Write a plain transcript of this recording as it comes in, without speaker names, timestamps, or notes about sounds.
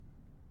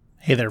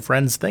Hey there,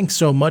 friends. Thanks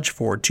so much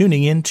for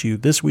tuning in to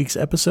this week's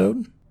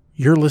episode.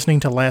 You're listening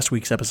to last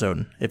week's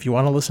episode. If you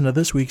want to listen to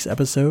this week's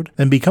episode,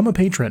 then become a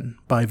patron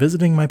by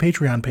visiting my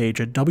Patreon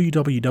page at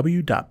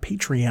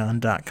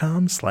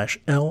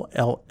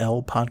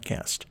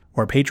www.patreon.com/LLLpodcast,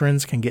 where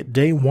patrons can get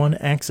day one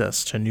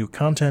access to new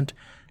content,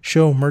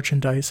 show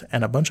merchandise,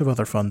 and a bunch of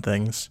other fun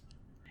things.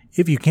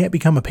 If you can't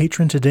become a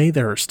patron today,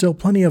 there are still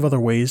plenty of other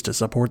ways to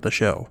support the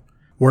show.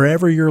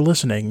 Wherever you're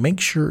listening, make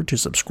sure to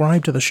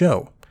subscribe to the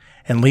show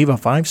and leave a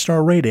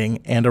 5-star rating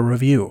and a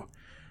review.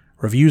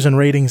 Reviews and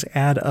ratings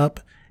add up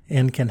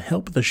and can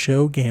help the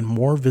show gain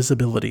more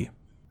visibility.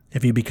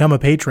 If you become a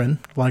patron,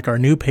 like our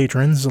new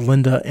patrons,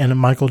 Linda and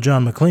Michael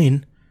John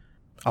McLean,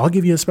 I'll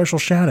give you a special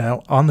shout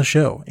out on the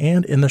show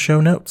and in the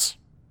show notes.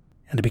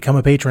 And to become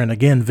a patron,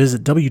 again,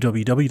 visit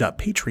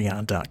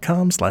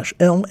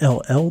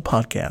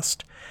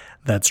www.patreon.com/LLLpodcast.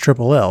 That's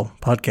triple L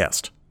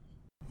podcast.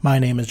 My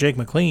name is Jake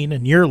McLean,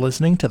 and you're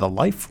listening to the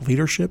Life,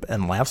 Leadership,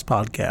 and Laughs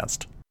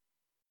podcast.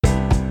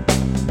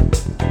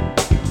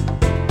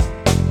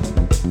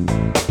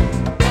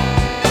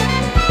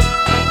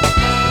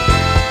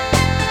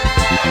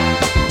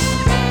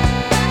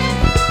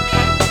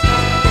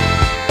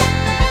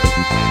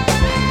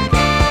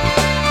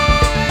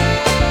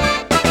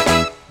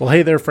 Well,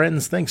 hey there,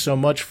 friends. Thanks so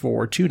much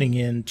for tuning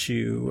in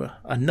to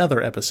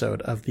another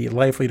episode of the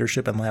Life,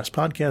 Leadership, and Laughs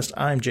podcast.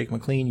 I'm Jake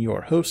McLean,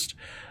 your host.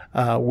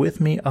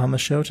 With me on the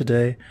show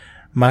today,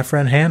 my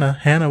friend Hannah.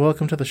 Hannah,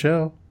 welcome to the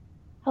show.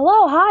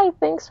 Hello. Hi.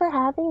 Thanks for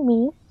having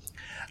me.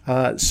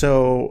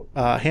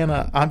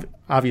 Hannah,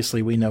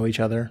 obviously we know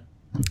each other.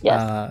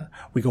 Yes.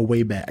 We go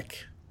way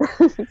back.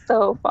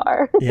 So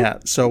far. Yeah.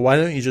 So why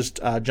don't you just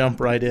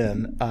jump right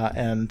in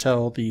and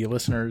tell the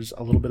listeners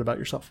a little bit about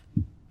yourself?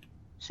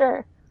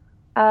 Sure.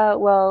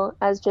 Well,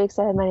 as Jake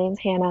said, my name's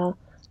Hannah.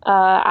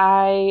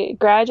 I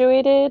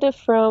graduated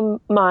from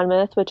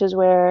Monmouth, which is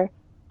where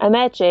I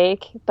met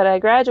Jake, but I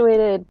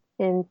graduated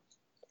in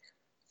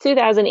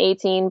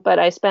 2018, but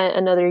I spent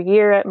another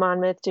year at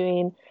Monmouth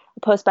doing a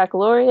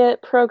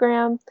post-baccalaureate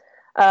program.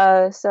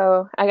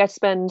 So I got to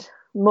spend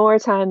more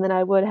time than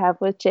I would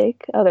have with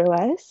Jake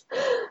otherwise.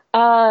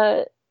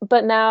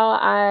 But now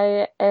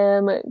I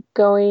am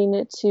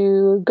going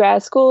to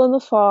grad school in the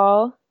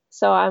fall.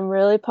 So I'm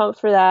really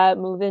pumped for that.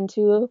 Move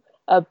into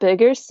a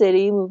bigger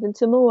city, move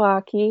into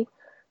Milwaukee.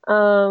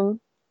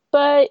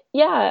 But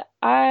yeah,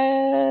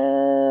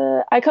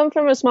 I come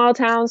from a small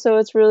town, so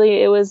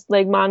it was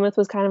like Monmouth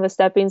was kind of a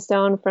stepping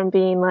stone from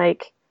being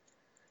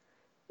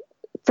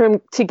to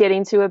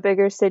getting to a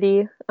bigger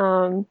city.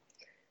 And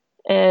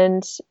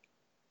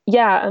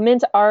yeah, I'm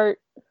into art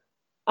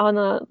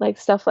on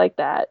stuff like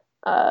that.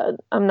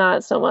 I'm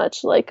not so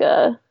much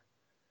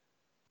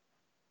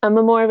I'm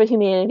more of a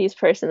humanities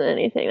person than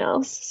anything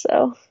else.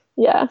 So,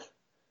 yeah.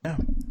 Yeah,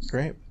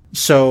 great.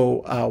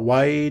 So,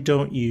 why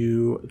don't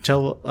you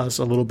tell us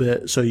a little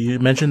bit? So, you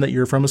mentioned that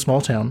you're from a small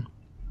town.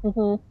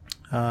 Mm-hmm.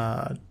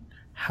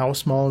 How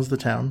small is the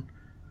town?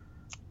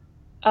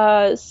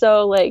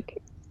 So,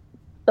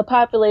 the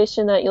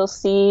population that you'll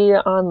see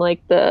on,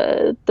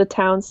 the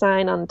town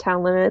sign on the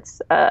town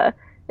limits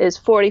is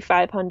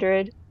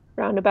 4,500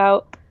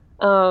 roundabout.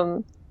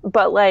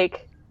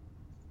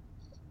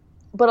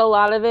 But a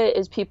lot of it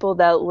is people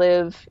that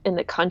live in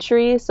the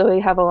country. So we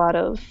have a lot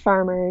of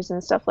farmers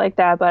and stuff like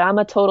that. But I'm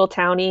a total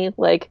townie.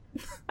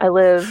 I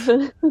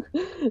live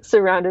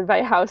surrounded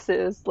by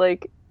houses.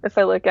 If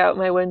I look out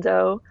my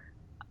window,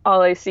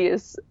 all I see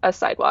is a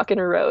sidewalk and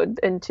a road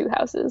and 2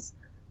 houses.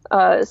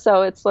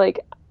 So it's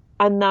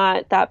I'm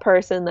not that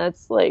person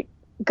that's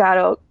got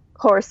a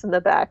horse in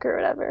the back or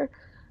whatever.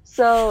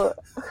 So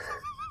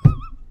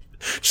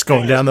just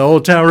going down the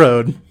old town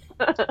road.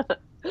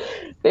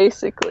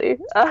 Basically.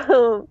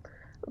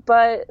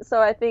 But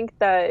so I think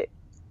that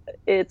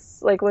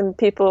it's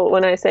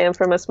when I say I'm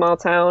from a small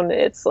town,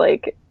 it's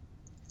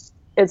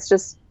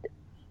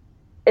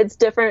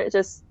different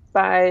just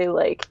by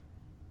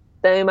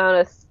the amount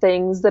of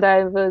things that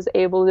I was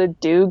able to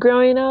do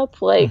growing up.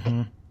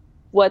 Mm-hmm.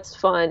 What's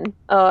fun?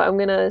 I'm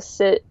gonna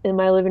sit in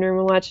my living room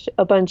and watch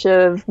a bunch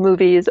of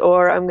movies,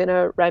 or I'm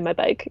gonna ride my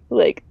bike.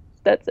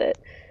 That's it.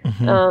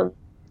 Mm-hmm.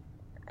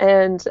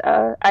 And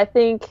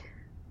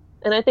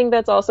I think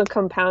that's also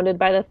compounded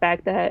by the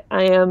fact that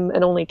I am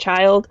an only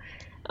child,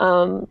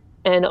 and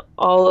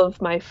all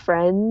of my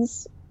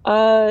friends,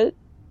 I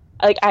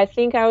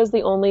think I was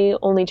the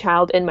only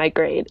child in my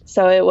grade.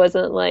 So it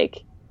wasn't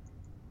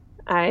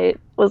I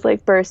was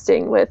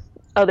bursting with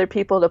other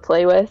people to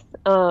play with.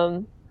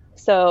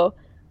 So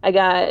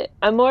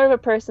I'm more of a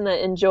person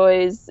that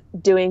enjoys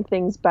doing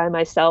things by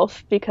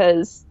myself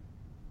because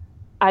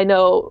I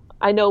know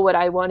what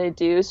I want to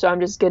do. So I'm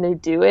just going to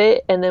do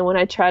it. And then when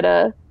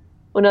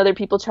other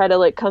people try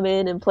to come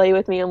in and play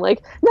with me, I'm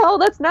like, no,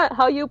 that's not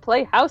how you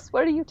play house.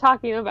 What are you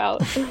talking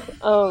about?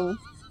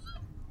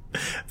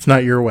 It's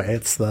not your way.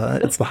 It's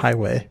the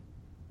highway.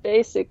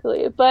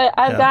 Basically. But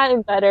I've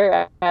gotten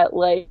better at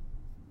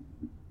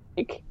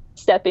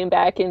stepping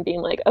back and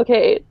being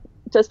okay,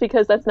 just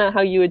because that's not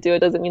how you would do it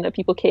doesn't mean that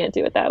people can't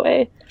do it that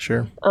way.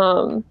 Sure.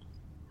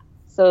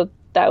 So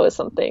that was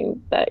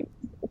something that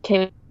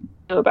came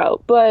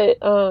about. But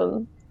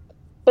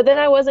then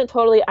I wasn't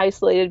totally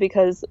isolated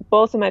because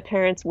both of my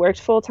parents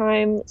worked full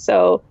time.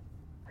 So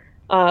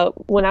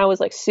when I was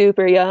like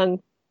super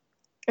young,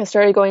 I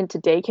started going to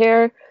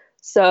daycare.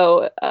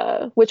 So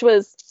which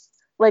was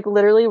like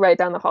literally right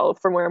down the hall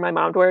from where my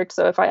mom worked.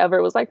 So if I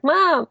ever was like,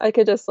 Mom, I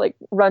could just like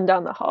run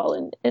down the hall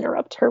and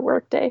interrupt her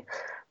work day.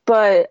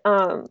 But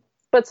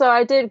so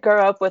I did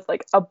grow up with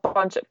like a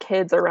bunch of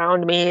kids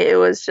around me. It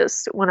was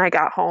just when I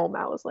got home,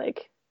 I was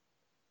like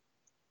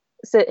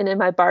sitting in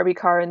my Barbie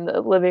car in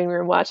the living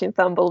room watching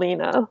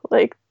Thumbelina.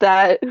 Like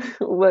that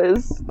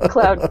was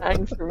cloud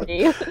nine for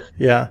me.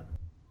 Yeah.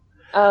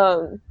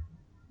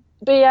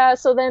 But yeah,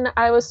 so then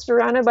I was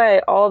surrounded by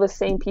all the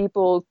same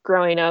people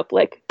growing up,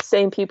 like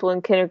same people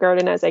in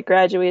kindergarten as I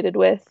graduated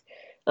with.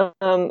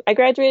 I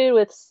graduated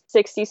with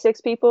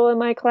 66 people in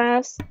my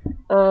class.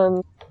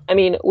 I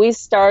mean, we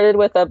started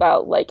with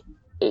about like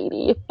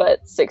 80,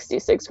 but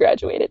 66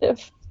 graduated,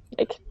 if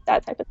like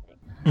that type of thing.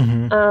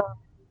 Mm-hmm.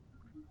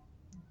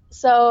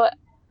 So,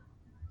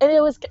 and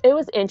it was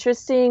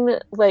interesting,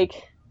 like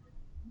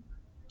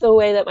the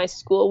way that my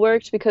school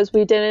worked because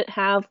we didn't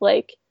have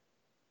like,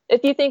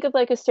 if you think of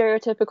like a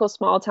stereotypical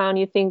small town,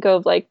 you think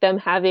of like them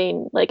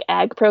having like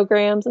ag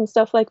programs and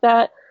stuff like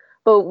that.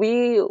 But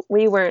we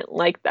weren't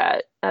like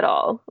that at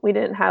all. We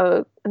didn't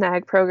have an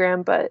ag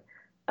program, but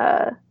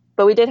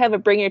we did have a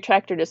bring your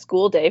tractor to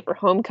school day for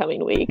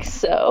homecoming week.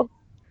 So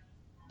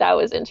that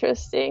was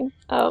interesting.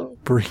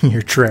 Bring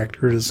your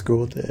tractor to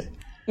school day.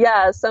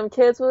 Yeah, some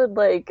kids would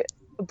like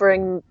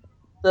bring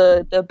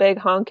the big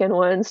honking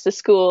ones to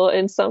school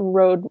and some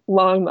rode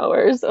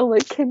lawnmowers. I'm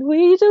like, can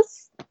we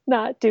just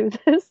not do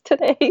this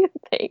today?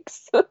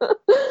 Thanks.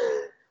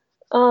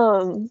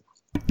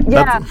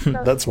 Yeah,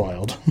 That's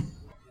wild.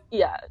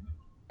 Yeah,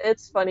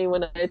 it's funny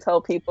when I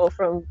tell people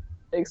from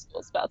big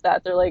schools about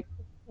that. They're like,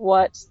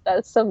 what?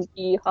 That's some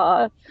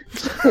hee-haw.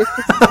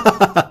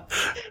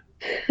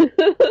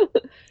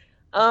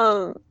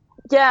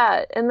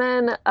 Yeah, and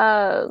then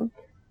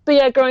but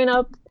yeah, growing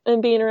up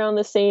and being around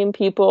the same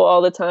people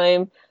all the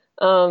time,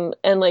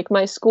 and like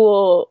my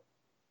school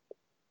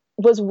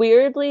was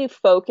weirdly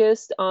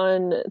focused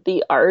on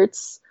the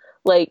arts.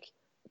 Like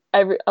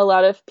a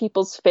lot of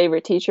people's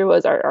favorite teacher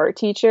was our art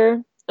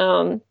teacher.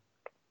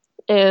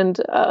 And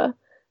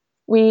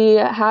we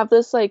have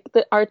this like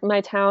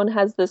my town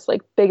has this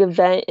like big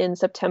event in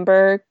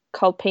September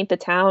called Paint the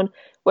Town,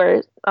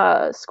 where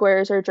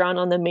squares are drawn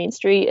on the main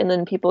street and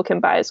then people can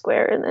buy a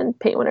square and then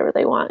paint whatever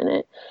they want in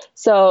it.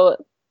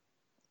 So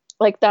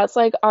like that's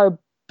like our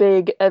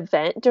big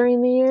event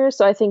during the year.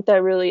 So I think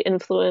that really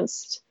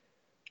influenced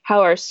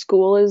how our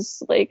school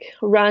is like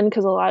run,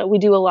 because we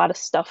do a lot of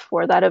stuff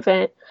for that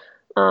event.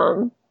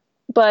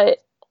 But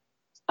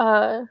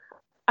I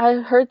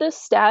heard this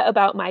stat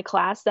about my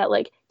class that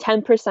like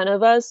 10%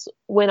 of us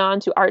went on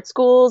to art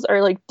schools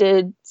or like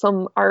did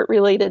some art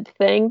related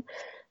thing.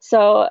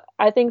 So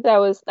I think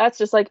that's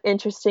just like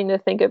interesting to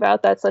think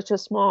about, that such a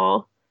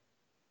small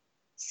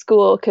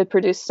school could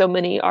produce so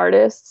many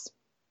artists.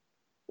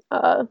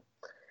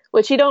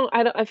 Which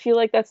I feel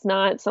like that's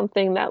not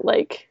something that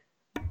like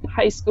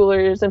high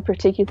schoolers in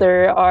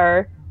particular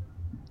are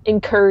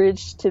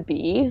encouraged to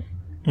be.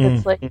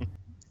 It's like,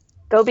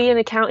 go be an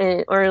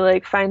accountant or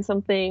like find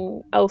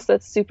something else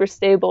that's super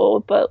stable.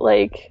 But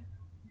like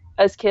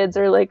as kids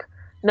are like,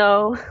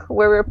 no,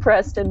 we're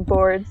repressed and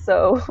bored,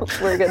 so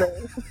we're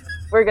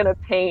gonna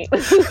paint.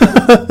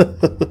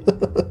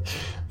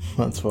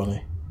 That's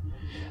funny.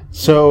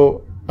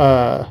 So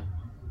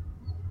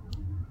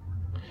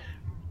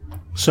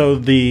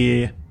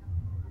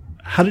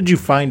how did you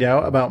find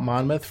out about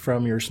Monmouth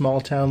from your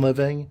small town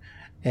living,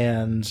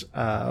 and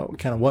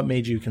kind of what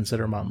made you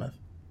consider Monmouth?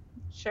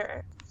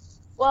 Sure.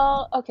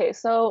 Well, okay,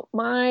 so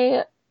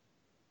my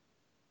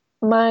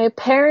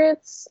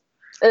parents,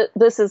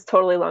 this is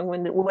totally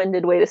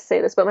long-winded way to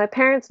say this, but my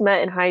parents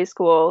met in high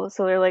school,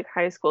 so they're like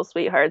high school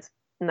sweethearts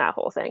and that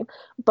whole thing.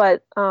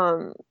 But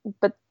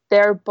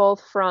they're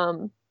both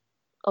from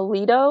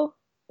Aledo,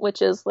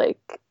 which is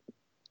like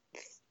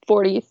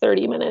 30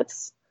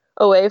 minutes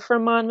away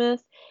from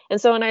Monmouth.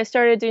 And so when I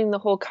started doing the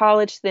whole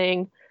college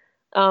thing,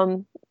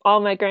 all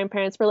my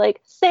grandparents were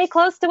like, stay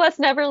close to us,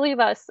 never leave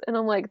us. And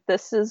I'm like,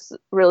 this is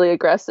really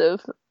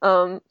aggressive.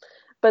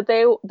 But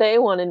they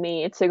wanted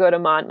me to go to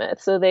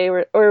Monmouth. So they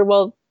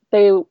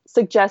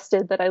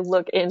suggested that I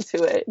look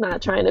into it,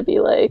 not trying to be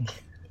like,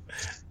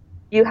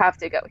 you have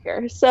to go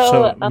here.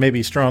 So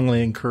maybe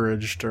strongly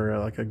encouraged, or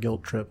like a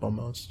guilt trip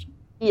almost.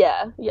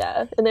 Yeah.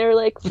 And they were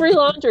like, free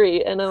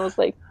laundry. And I was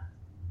like,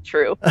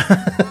 true.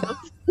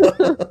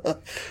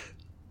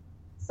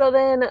 So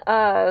then,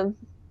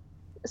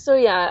 so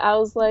yeah, I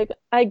was like,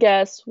 I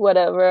guess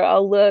whatever.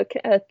 I'll look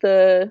at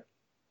the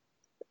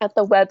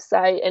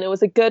website, and it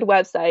was a good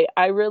website.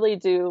 I really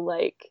do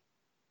like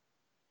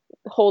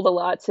hold a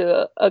lot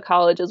to a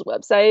college's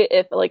website.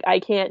 If like I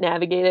can't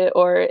navigate it,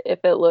 or if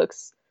it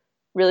looks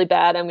really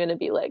bad, I'm gonna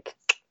be like,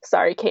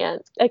 sorry,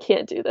 I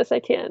can't do this. I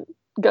can't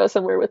go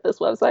somewhere with this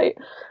website.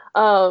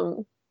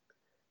 And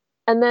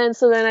then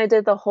I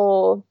did the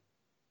whole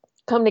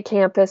come to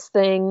campus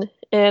thing.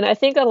 And I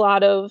think a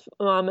lot of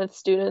Monmouth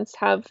students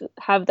have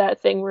that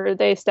thing where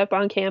they step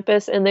on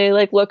campus and they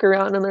like look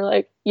around and they're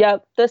like,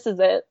 yep, this is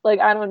it. Like,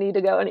 I don't need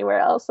to go anywhere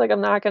else. Like,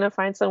 I'm not going to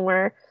find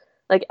somewhere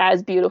like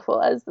as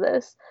beautiful as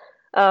this.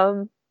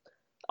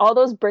 All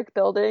those brick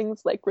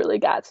buildings like really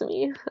got to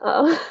me.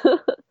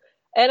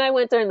 And I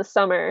went during the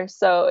summer,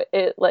 so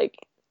it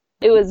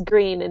was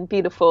green and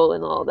beautiful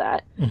and all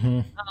that.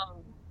 Mm-hmm.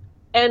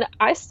 And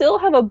I still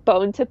have a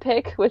bone to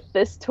pick with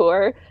this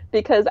tour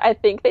because I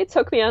think they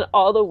took me on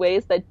all the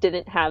ways that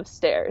didn't have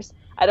stairs.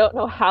 I don't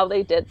know how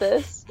they did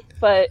this,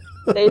 but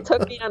they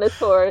took me on a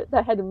tour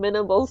that had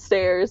minimal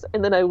stairs,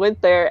 and then I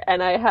went there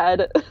and I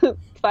had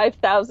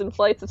 5,000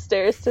 flights of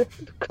stairs to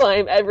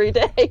climb every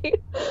day.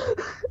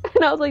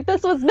 And I was like,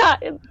 this was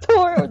not in the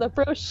tour or the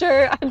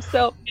brochure. I'm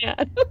so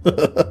mad.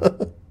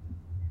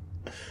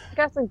 I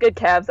got some good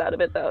calves out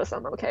of it though, so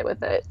I'm okay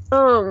with it.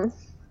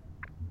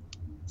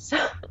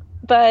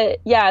 But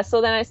yeah, so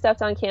then I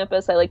stepped on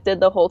campus. I like did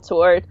the whole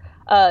tour.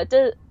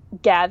 Did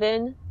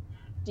Gavin?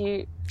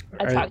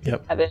 I talked to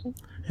Gavin.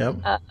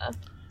 Yep.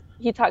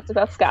 He talked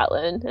about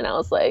Scotland, and I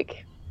was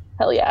like,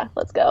 hell yeah,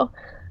 let's go.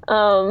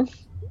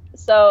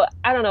 So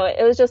I don't know.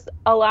 It was just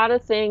a lot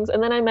of things.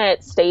 And then I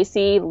met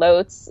Stacy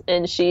Lotes,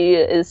 and she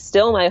is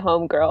still my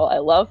homegirl. I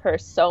love her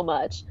so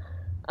much.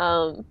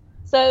 So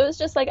it was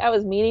just like I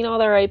was meeting all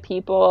the right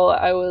people.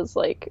 I was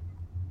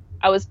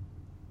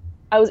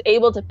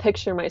able to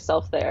picture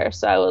myself there.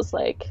 So I was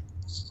like,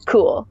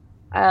 cool,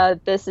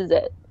 this is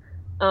it.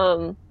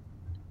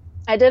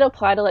 I did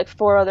apply to like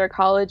 4 other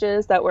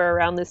colleges that were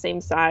around the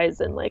same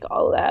size and like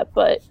all of that,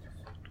 but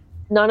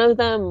none of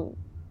them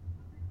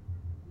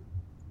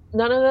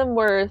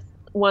were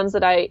ones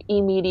that I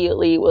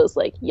immediately was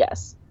like,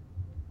 yes.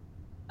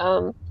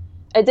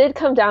 I did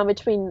come down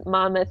between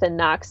Monmouth and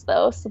Knox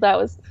though, so that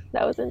was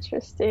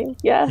interesting.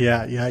 Yeah.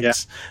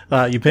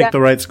 You picked the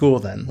right school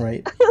then,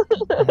 right?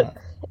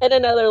 In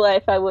another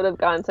life, I would have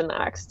gone to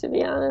Knox, to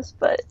be honest,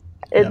 but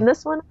in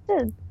this one,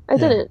 I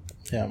didn't.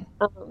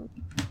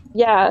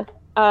 Yeah.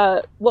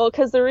 Well,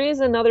 because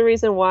another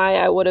reason why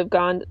I would have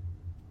gone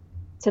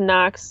to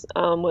Knox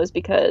was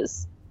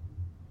because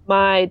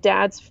my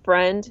dad's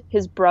friend,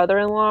 his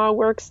brother-in-law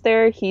works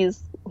there. He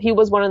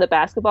was one of the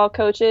basketball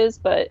coaches,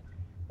 but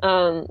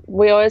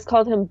we always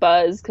called him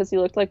Buzz because he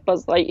looked like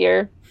Buzz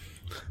Lightyear.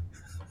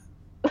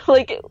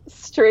 Like,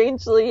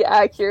 strangely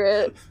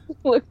accurate.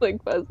 Looked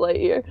like Buzz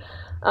Lightyear.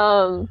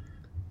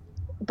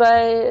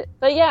 But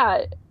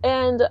yeah,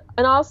 and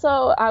also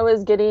I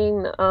was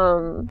getting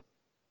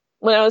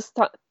when I was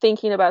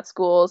thinking about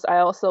schools, I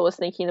also was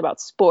thinking about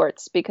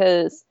sports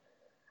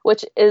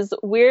which is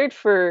weird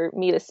for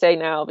me to say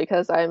now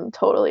because I'm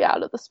totally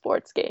out of the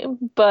sports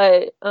game.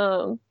 But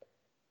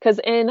because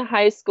in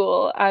high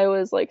school I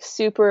was like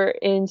super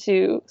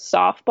into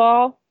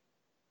softball,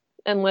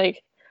 and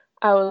like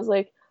I was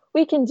like,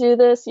 we can do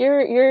this.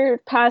 You're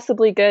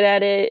passably good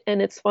at it,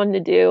 and it's fun to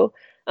do.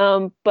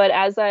 But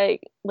as I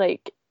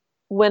like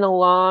went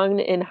along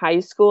in high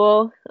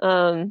school,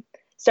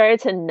 started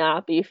to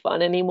not be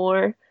fun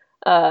anymore.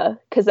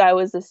 Because I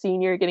was a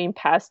senior getting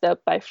passed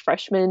up by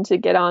freshmen to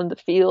get on the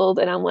field,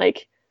 and I'm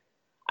like,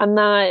 I'm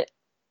not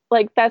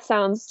like that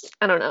sounds.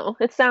 I don't know.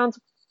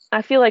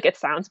 I feel like it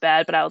sounds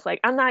bad, but I was like,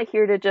 I'm not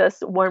here to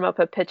just warm up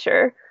a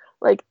pitcher.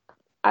 Like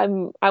I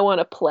want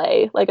to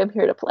play. Like I'm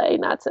here to play,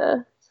 not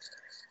to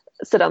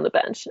sit on the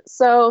bench.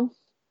 So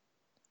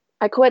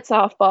I quit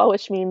softball,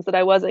 which means that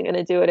I wasn't going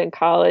to do it in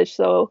college.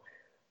 So,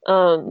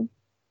 and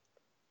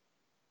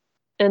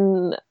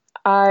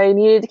I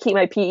needed to keep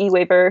my PE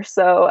waiver.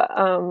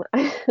 So,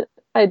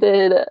 I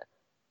did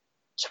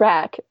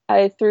track.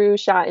 I threw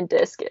shot and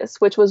discus,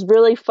 which was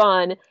really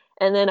fun.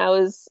 And then I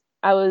was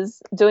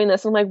doing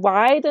this. I'm like,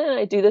 why didn't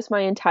I do this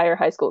my entire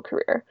high school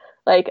career?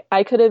 Like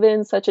I could have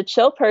been such a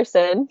chill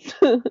person.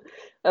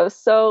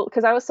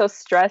 Because I was so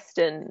stressed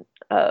and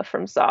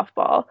from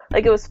softball.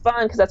 Like it was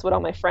fun because that's what all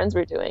my friends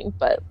were doing,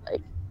 but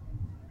like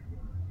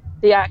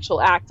the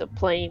actual act of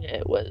playing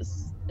it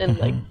was, and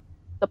like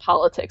the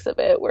politics of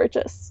it were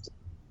just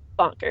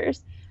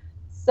bonkers.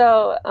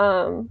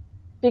 So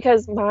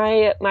because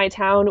my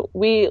town,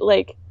 we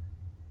like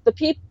the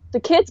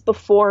kids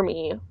before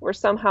me were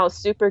somehow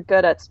super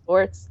good at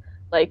sports,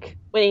 like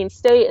winning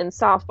state in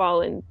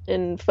softball and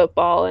in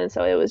football, and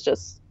so it was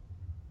just,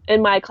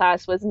 and my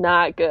class was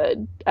not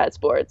good at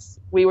sports.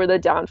 We were the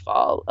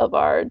downfall of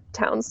our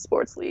town's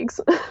sports leagues.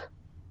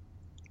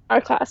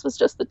 Our class was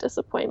just the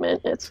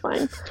disappointment. It's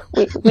fine.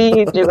 We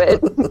knew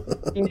it.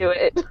 We knew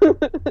it.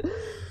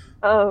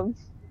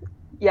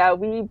 Yeah,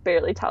 we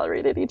barely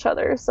tolerated each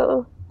other,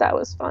 so that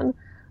was fun.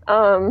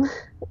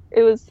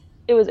 It was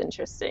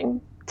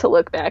interesting to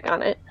look back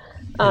on it.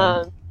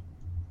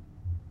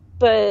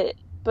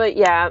 But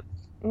yeah,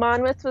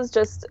 Monmouth was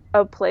just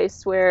a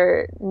place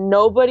where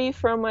nobody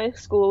from my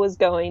school was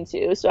going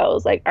to, so I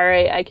was like, all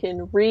right, I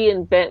can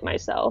reinvent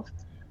myself.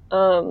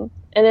 And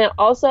then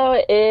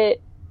also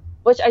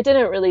which I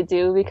didn't really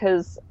do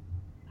because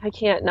I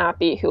can't not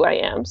be who I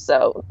am.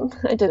 So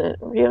I didn't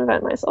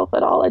reinvent myself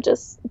at all. I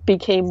just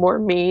became more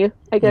me,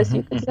 I guess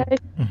you could say.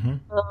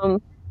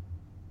 Um,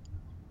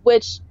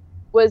 which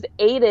was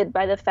aided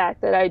by the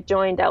fact that I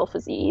joined Alpha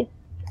Z.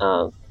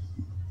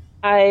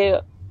 I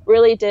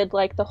really did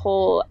like the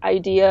whole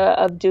idea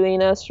of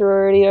doing a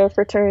sorority or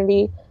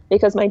fraternity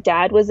because my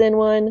dad was in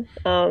one.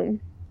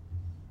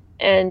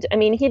 And I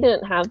mean, he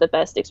didn't have the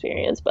best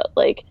experience, but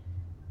like,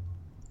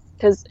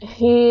 because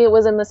he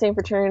was in the same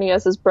fraternity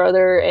as his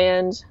brother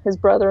and his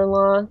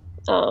brother-in-law.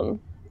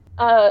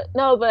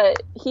 No,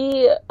 but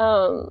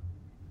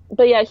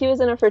yeah, he was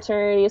in a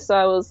fraternity, so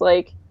I was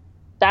like,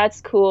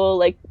 that's cool.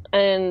 Like,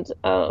 and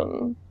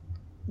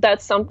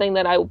that's something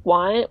that I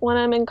want when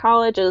I'm in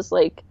college is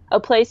like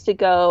a place to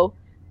go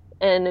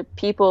and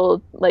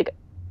people like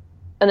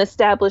an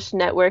established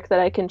network that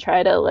I can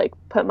try to like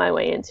put my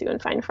way into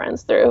and find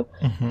friends through.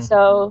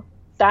 So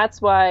that's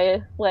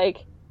why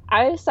like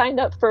I signed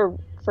up for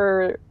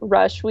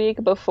Rush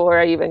Week before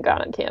I even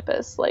got on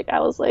campus. Like I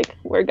was like,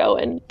 we're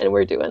going and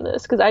we're doing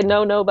this because I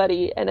know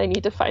nobody and I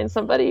need to find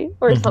somebody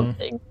or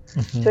something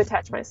to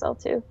attach myself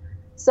to.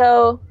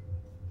 So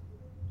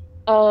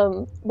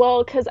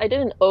well, because I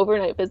did an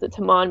overnight visit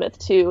to Monmouth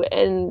too,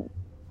 and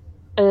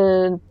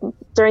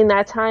during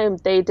that time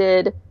they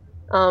did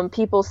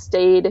people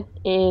stayed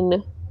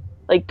in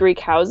like Greek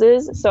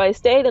houses. So I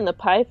stayed in the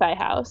Pi Phi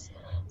house.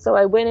 So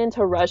I went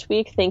into Rush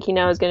Week thinking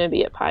I was going to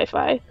be at Pi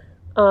Phi,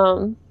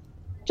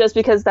 just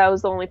because that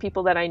was the only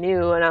people that I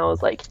knew, and I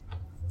was like,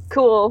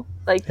 cool,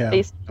 like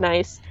they seem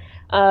nice.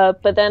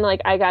 But then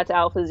like I got to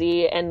Alpha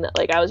Z and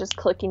like I was just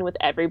clicking with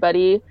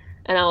everybody,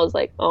 and I was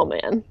like, oh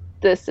man,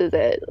 this is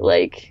it.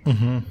 Like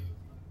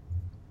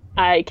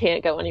I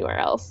can't go anywhere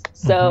else.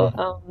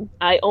 So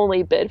I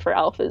only bid for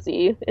Alpha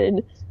Z,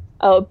 and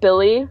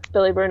Billy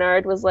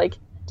Bernard was like,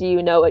 do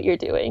you know what you're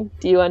doing?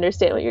 Do you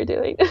understand what you're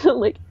doing? I'm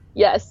like,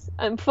 yes,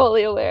 I'm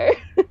fully aware.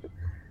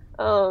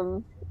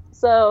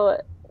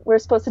 So we're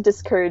supposed to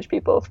discourage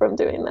people from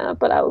doing that,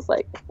 but I was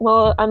like,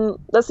 well,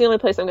 that's the only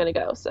place I'm going to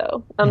go,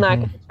 so I'm not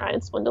going to try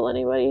and swindle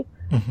anybody.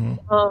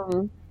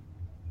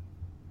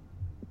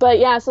 But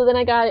yeah, so then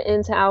I got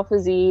into Alpha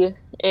Z,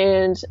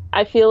 and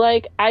I feel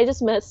like I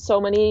just met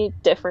so many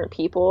different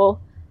people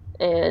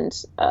and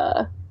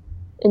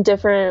in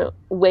different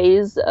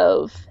ways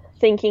of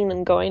thinking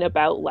and going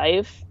about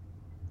life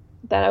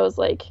that I was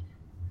like,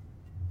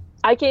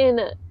 I can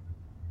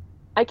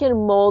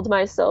mold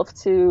myself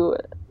to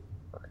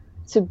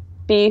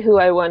be who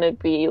I want to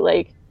be.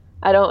 Like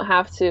I don't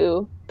have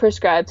to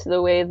prescribe to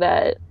the way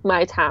that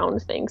my town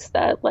thinks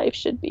that life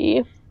should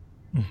be,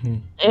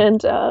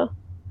 and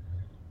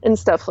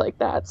stuff like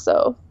that.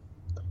 So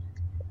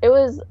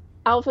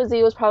Alpha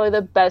Z was probably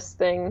the best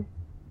thing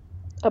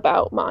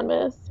about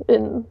Monmouth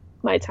in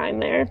my time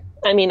there.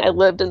 I mean, I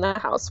lived in the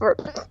house for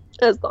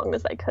as long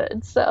as I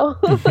could, so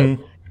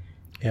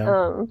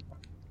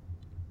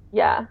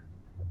yeah,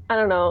 I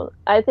don't know.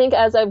 I think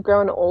as I've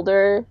grown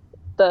older,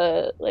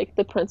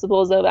 the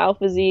principles of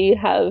Alpha Z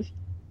have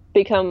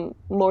become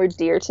more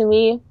dear to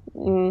me.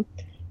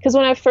 Because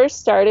when I first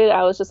started,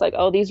 I was just like,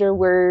 oh, these are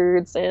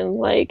words and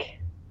like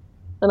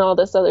and all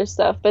this other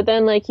stuff. But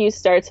then like you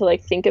start to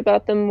like think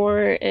about them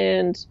more,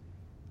 and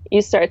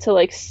you start to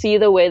like see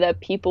the way that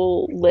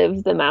people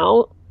live them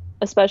out,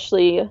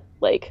 especially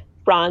like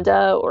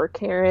Rhonda or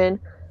Karen,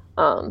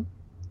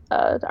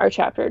 our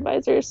chapter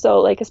advisors. So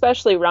like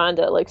especially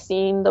Rhonda, like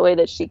seeing the way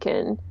that she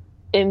can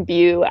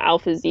imbue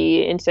Alpha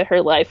Z into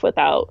her life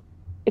without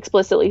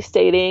explicitly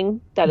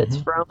stating that it's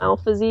from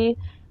Alpha Z,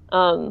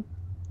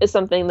 is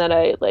something that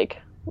I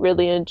like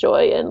really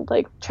enjoy and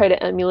like try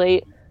to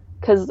emulate,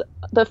 because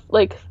the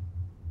like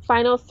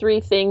final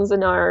three things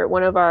in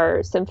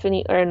our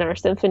symphony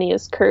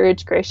is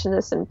courage,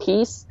 graciousness, and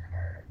peace.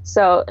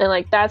 So, and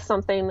like that's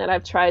something that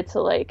I've tried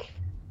to like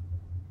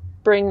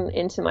bring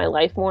into my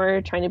life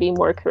more, trying to be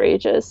more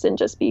courageous and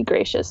just be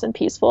gracious and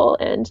peaceful.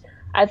 And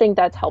I think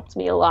that's helped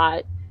me a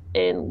lot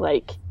in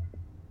like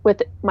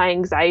with my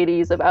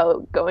anxieties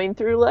about going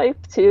through life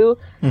too,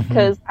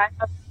 because I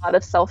have a lot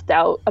of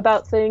self-doubt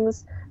about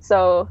things.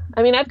 So,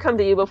 I mean, I've come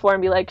to you before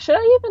and be like, should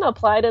I even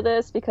apply to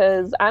this?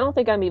 Because I don't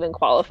think I'm even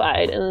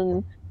qualified.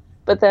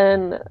 But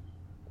then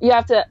you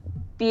have to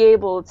be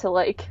able to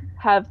like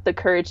have the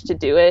courage to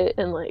do it,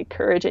 and like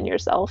courage in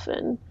yourself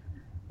and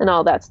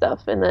all that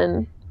stuff.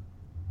 And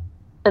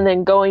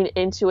then going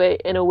into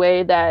it in a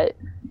way that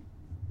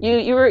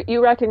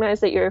you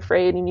recognize that you're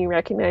afraid and you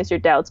recognize your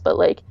doubts, but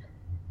like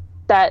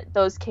that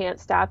those can't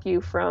stop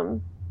you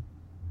from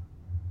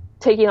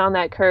taking on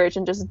that courage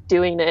and just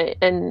doing it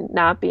and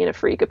not being a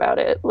freak about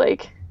it.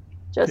 Like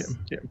just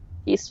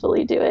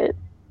peacefully do it.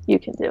 You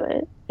can do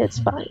it. It's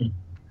fine.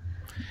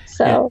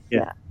 So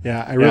yeah.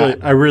 I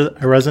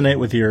resonate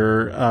with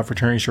your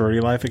fraternity sorority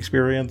life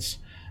experience,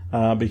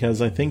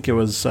 because I think it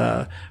was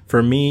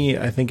for me.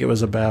 I think it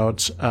was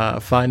about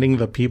finding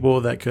the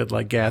people that could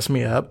like gas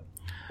me up,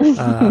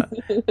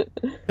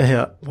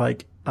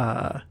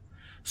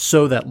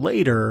 so that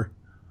later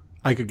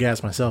I could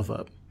gas myself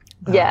up.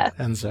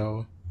 And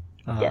so.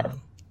 Yes.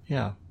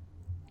 Yeah.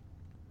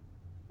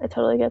 I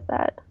totally get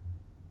that.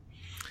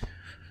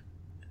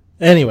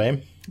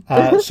 Anyway,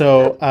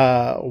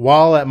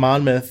 while at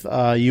Monmouth,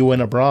 you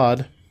went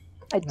abroad.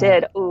 I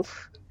did.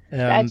 Oof.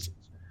 And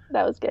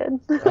that was good.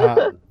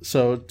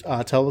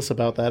 Tell us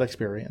about that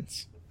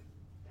experience.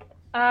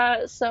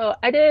 So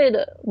I did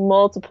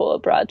multiple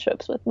abroad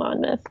trips with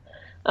Monmouth.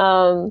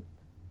 The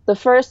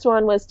first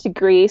one was to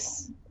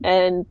Greece,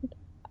 and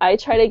I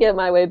try to get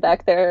my way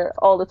back there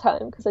all the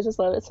time because I just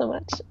love it so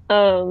much.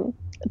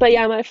 But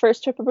yeah, my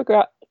first trip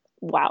abroad.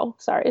 Wow,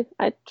 sorry,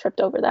 I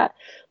tripped over that.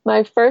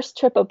 My first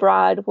trip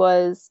abroad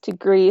was to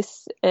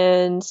Greece,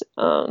 and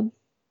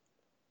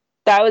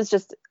that was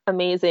just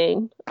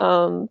amazing.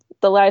 The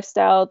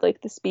lifestyle,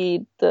 like the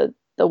speed, the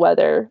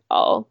weather,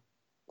 all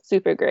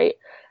super great.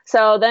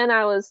 So then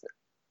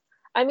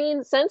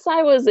since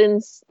I was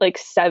in like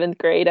seventh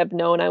grade, I've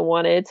known I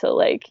wanted to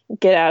like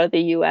get out of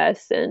the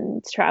US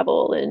and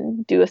travel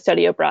and do a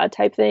study abroad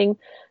type thing.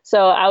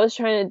 So I was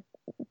trying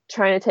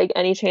to take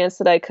any chance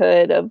that I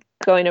could of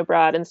going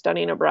abroad and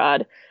studying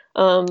abroad.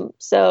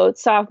 So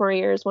sophomore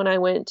years when I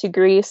went to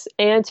Greece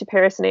and to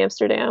Paris and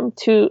Amsterdam.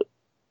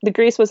 The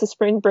Greece was a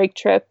spring break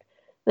trip,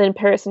 then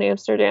Paris and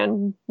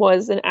Amsterdam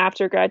was an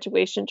after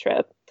graduation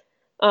trip.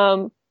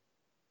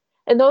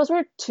 And those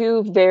were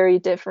two very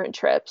different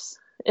trips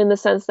in the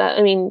sense that,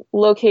 I mean,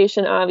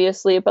 location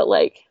obviously, but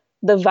like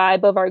the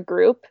vibe of our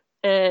group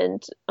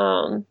and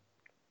how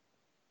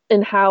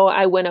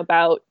I went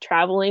about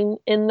traveling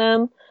in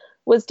them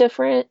was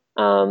different.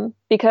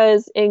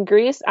 Because in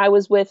Greece, I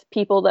was with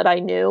people that I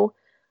knew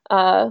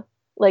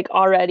like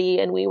already,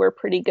 and we were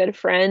pretty good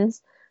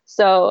friends.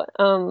 So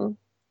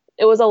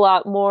it was a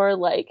lot more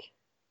like,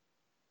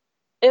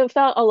 it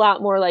felt a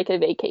lot more like a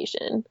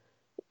vacation.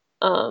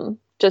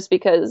 Just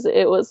because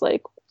it was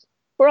like,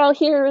 we're all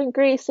here in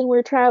Greece and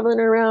we're traveling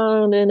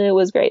around, and it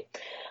was great.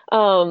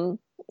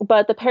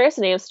 But the Paris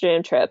and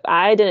Amsterdam trip,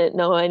 I didn't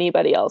know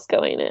anybody else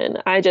going in.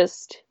 I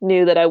just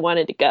knew that I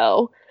wanted to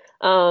go.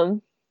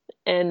 And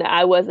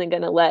I wasn't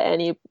going to let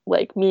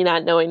me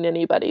not knowing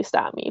anybody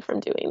stop me from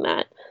doing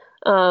that.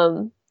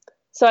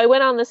 So I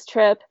went on this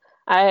trip.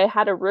 I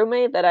had a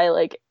roommate that I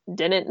like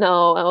didn't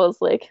know. I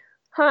was like,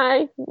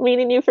 hi,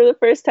 meeting you for the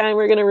first time.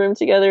 We're going to room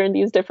together in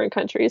these different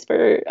countries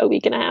for a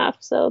week and a half.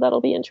 So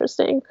that'll be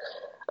interesting.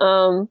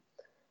 It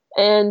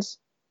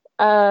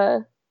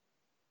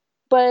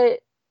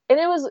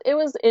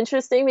was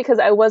interesting because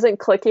I wasn't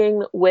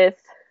clicking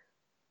with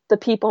the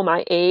people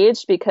my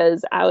age,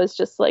 because I was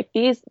just like,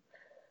 we'd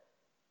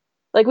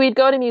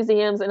go to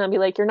museums and I'd be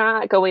like, you're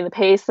not going the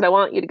pace that I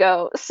want you to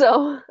go.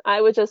 So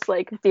I would just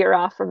like veer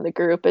off from the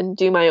group and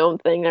do my own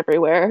thing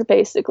everywhere,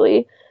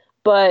 basically.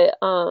 But,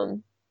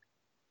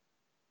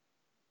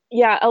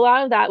 yeah, a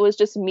lot of that was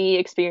just me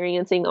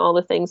experiencing all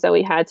the things that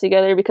we had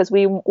together, because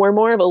we were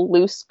more of a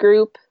loose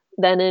group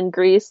than in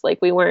Greece. Like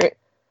we weren't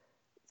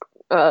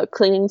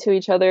clinging to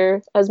each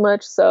other as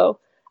much. So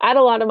I had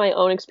a lot of my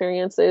own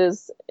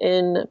experiences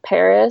in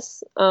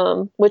Paris,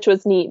 which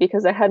was neat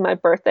because I had my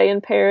birthday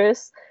in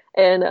Paris,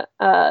 and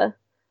that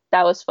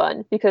was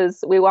fun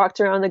because we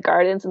walked around the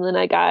gardens, and then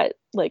I got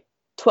like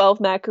 12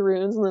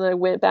 macaroons, and then I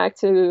went back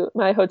to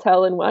my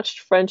hotel and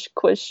watched French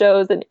quiz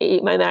shows and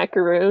ate my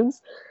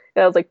macaroons.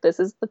 And I was like, this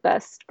is the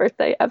best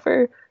birthday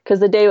ever. Because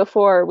the day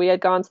before we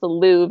had gone to the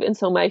Louvre, and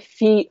so my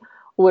feet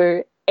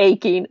were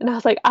aching, and I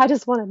was like, I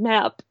just want a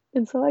nap.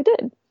 And so I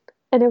did.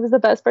 And it was the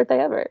best birthday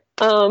ever.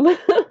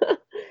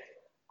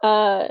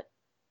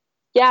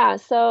 Yeah,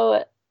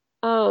 so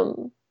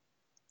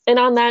and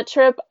on that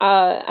trip,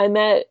 I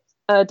met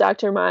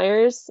Dr.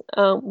 Myers.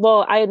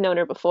 Well, I had known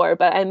her before,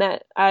 but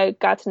I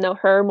got to know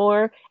her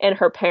more, and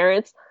her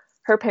parents.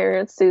 Her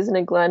parents, Susan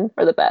and Glenn,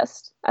 are the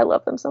best. I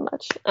love them so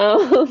much.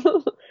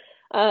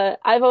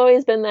 I've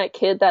always been that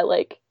kid that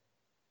like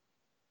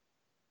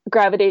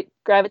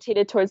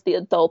gravitated towards the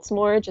adults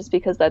more, just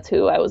because that's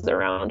who I was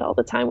around all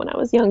the time when I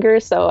was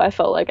younger. So I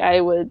felt like I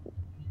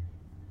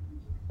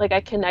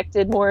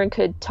connected more and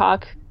could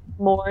talk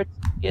more to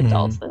the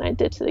adults than I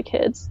did to the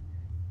kids.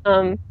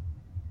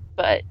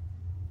 But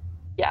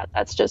yeah,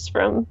 that's just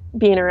from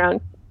being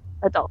around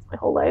adults my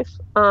whole life.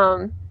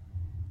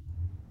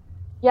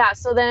 Yeah,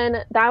 so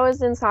then that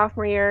was in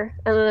sophomore year,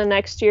 and then the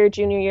next year,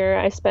 junior year,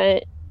 I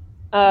spent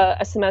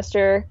a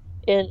semester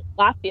in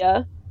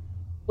Latvia,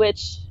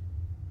 which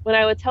when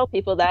I would tell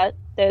people that,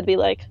 they would be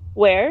like,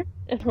 where?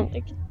 And I'm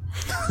like,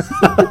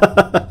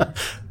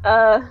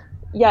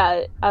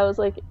 yeah, I was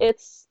like,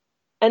 it's,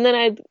 and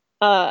then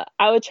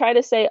I would try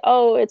to say,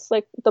 oh, it's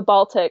like the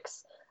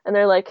Baltics, and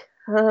they're like,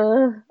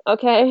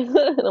 okay, and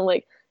I'm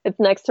like, it's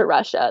next to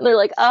Russia, and they're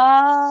like,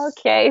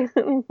 okay.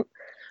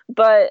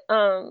 But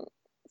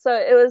so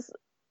it was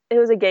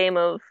a game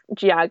of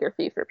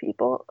geography for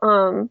people.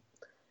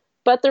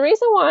 But the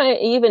reason why I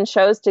even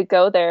chose to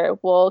go there,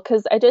 well,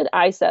 because I did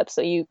ISEP,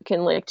 so you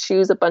can like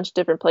choose a bunch of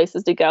different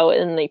places to go,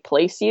 and they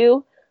place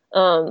you.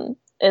 And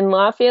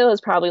Latvia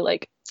was probably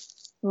like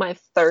my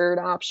third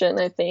option,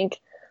 I think.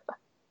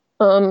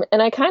 And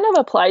I kind of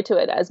applied to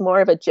it as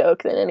more of a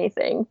joke than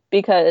anything,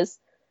 because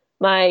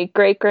my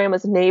great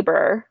grandma's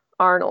neighbor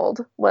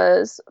Arnold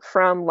was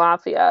from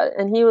Latvia,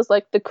 and he was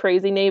like the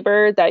crazy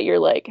neighbor that you're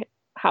like,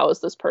 how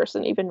is this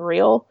person even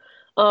real?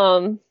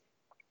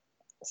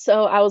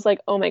 So I was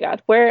like, oh my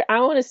God, I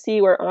want to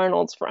see where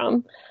Arnold's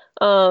from.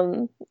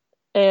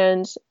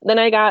 And then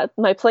I got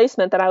my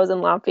placement that I was in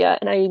Latvia,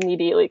 and I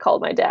immediately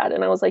called my dad,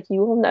 and I was like, you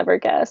will never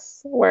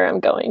guess where I'm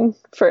going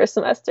for a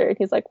semester. And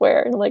he's like,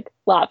 where? And I'm like,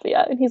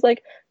 Latvia. And he's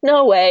like,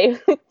 no way.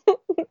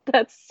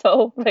 That's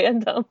so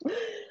random.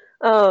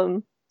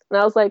 And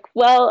I was like,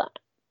 well,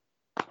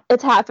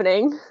 it's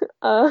happening.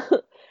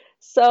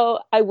 So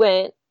I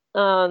went,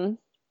 and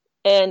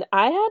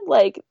I had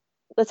like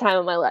the time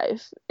of my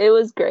life. It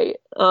was great.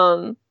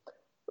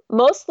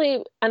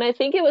 Mostly, and I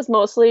think it was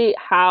mostly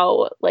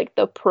how like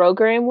the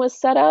program was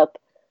set up,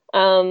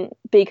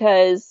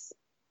 because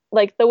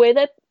like the way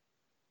that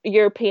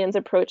Europeans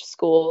approach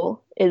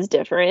school is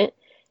different,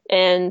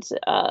 and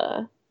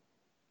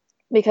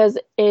because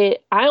I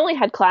only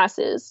had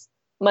classes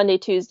Monday,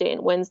 Tuesday,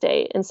 and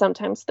Wednesday, and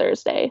sometimes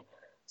Thursday.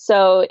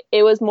 So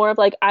it was more of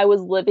like I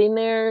was living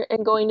there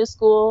and going to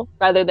school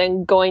rather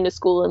than going to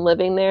school and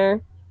living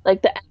there.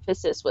 Like the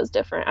emphasis was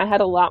different. I had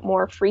a lot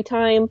more free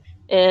time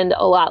and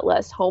a lot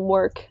less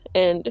homework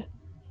and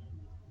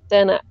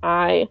than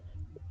I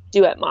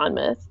do at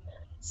Monmouth.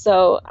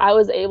 So I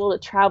was able to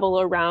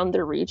travel around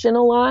the region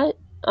a lot,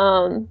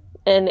 and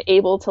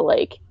able to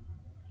like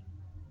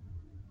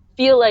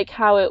feel like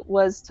how it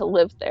was to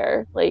live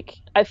there. Like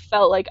I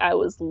felt like I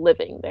was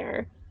living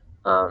there.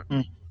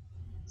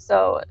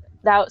 So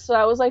that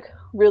was like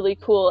really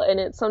cool.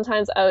 And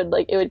sometimes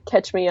it would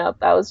catch me up.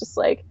 I was just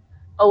like,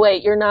 oh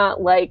wait, you're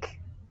not like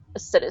a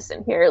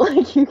citizen here.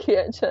 Like you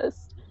can't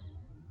just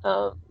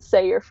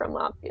say you're from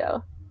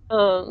Latvia.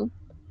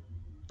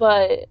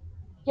 But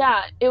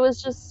yeah, it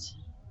was just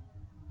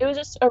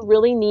a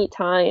really neat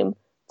time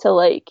to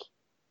like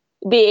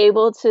be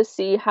able to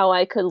see how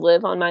I could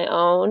live on my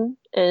own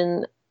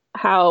and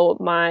how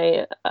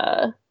my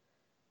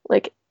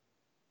like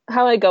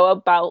how I go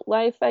about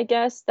life, I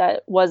guess,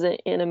 that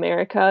wasn't in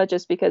America,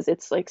 just because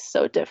it's like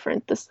so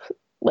different, this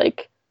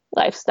like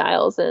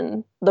lifestyles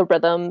and the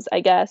rhythms,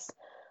 I guess.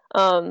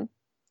 Well,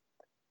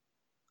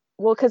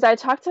 because I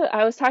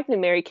was talking to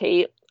Mary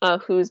Kate,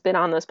 who's been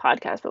on this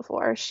podcast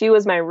before. She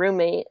was my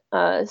roommate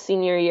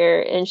senior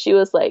year, and she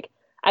was like,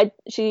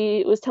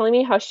 she was telling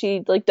me how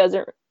she like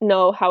doesn't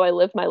know how I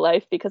live my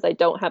life because I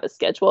don't have a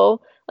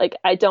schedule. Like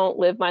I don't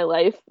live my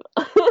life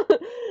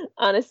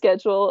on a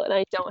schedule, and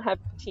I don't have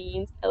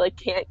routines. I like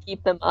can't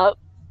keep them up.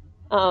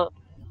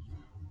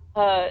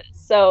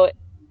 So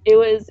it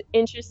was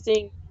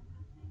interesting,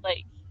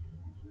 like,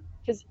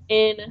 because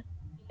in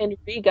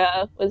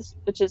Riga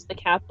which is the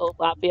capital of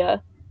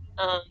Latvia,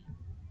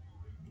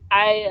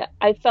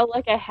 I felt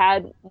like I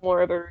had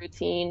more of a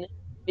routine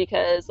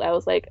because I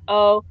was like,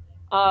 oh,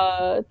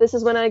 this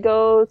is when I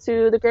go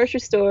to the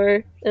grocery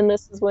store, and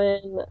this is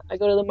when I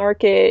go to the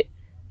market,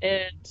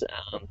 and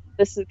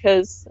this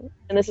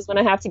is when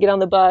I have to get on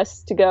the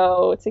bus to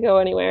go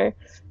anywhere.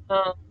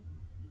 Um,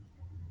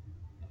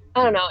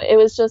 I don't know. It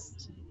was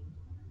just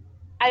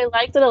I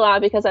liked it a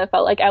lot because I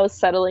felt like I was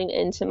settling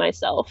into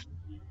myself.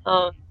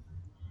 Um,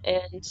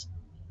 and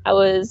I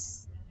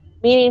was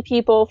meeting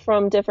people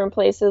from different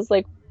places.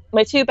 Like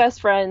my two best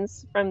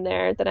friends from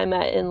there that I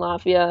met in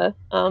Latvia,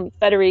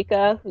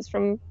 Federica, who's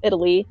from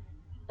Italy,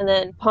 and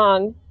then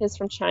Pong, who's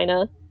from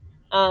China.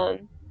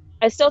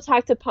 I still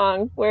talk to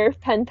Pong. We're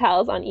pen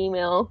pals on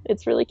email.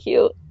 It's really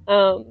cute.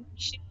 The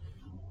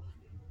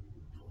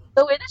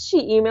way that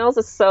she emails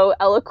is so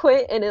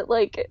eloquent, and it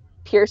like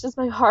pierces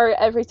my heart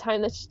every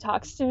time that she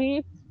talks to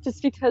me,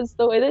 just because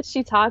the way that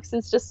she talks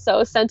is just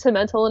so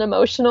sentimental and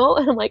emotional.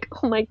 And I'm like,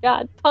 oh my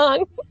God,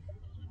 Pong.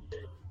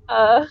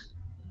 But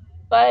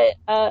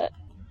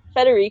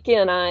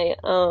Federica and I,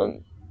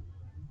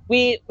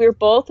 we're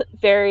both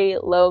very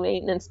low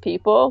maintenance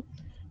people,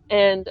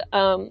 and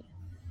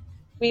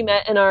we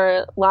met in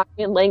our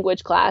Latvian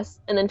language class,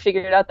 and then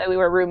figured out that we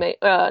were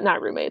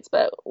not roommates,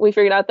 but we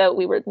figured out that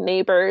we were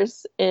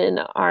neighbors in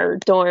our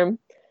dorm.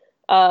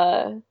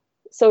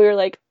 So we were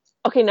like,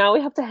 okay, now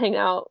we have to hang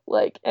out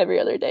like every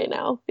other day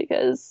now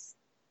because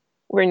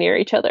we're near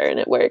each other and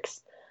it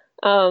works.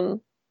 There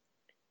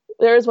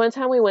was one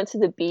time we went to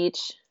the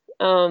beach,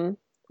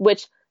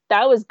 which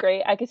that was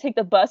great. I could take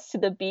the bus to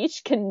the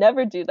beach. Can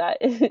never do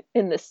that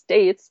in the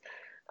States.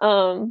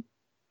 Not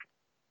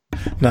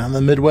in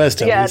the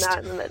Midwest, at least. Yeah,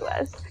 not in the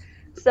Midwest.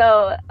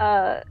 So,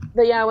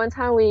 but yeah, one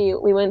time we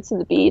went to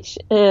the beach,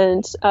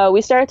 and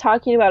we started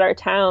talking about our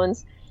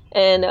towns,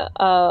 and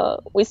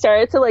we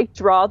started to like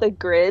draw the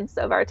grids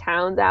of our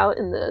towns out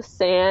in the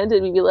sand,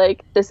 and we'd be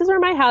like, this is where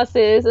my house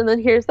is, and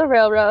then here's the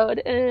railroad,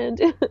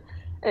 and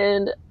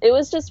and it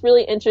was just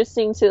really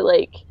interesting to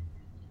like,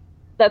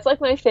 that's like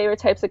my favorite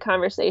types of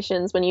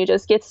conversations, when you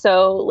just get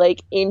so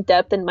like in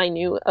depth and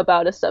minute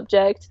about a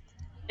subject,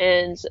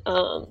 and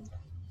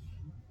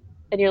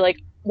you're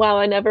like, wow,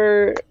 I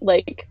never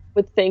like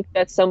would think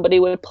that somebody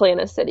would plan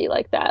a city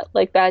like that.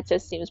 Like that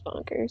just seems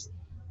bonkers.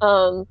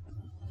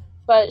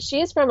 but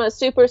she's from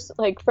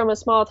from a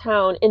small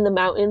town in the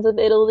mountains of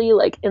Italy,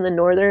 like in the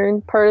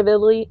northern part of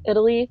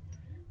Italy.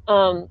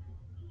 Um,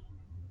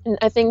 and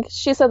I think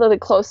she said that the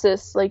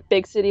closest like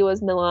big city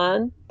was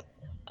Milan.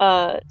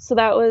 So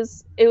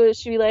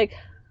she'd be like,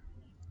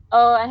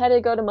 oh, I had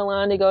to go to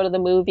Milan to go to the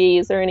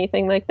movies or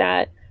anything like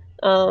that.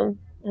 And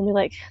be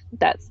like,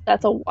 that's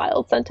a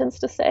wild sentence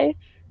to say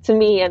to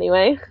me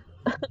anyway.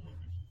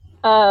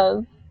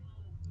 Um,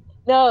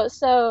 no,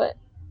 so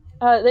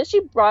then she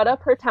brought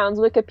up her town's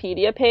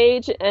Wikipedia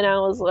page, and I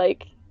was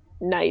like,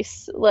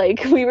 nice.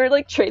 Like we were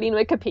like trading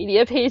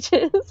Wikipedia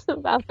pages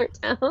about her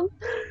town.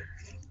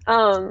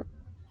 Um,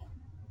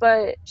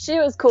 but she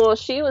was cool.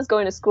 She was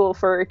going to school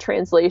for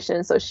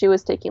translation, so she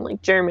was taking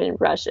like German,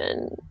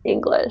 Russian,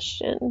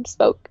 English, and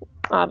spoke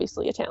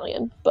obviously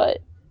Italian.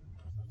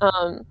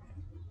 Um,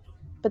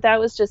 but it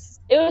was just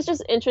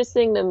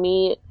interesting to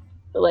meet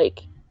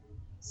like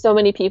so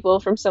many people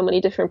from so many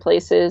different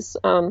places.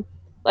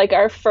 Like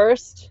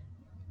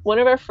one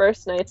of our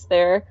first nights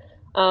there,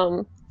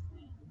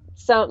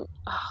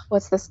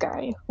 what's this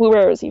guy?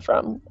 Where was he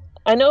from?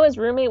 I know his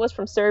roommate was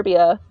from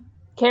Serbia.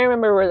 Can't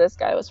remember where this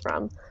guy was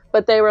from,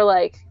 but they were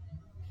like,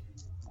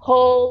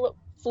 whole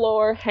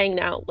floor hanging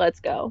out, let's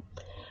go.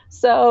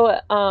 So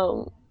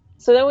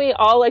then we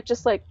all like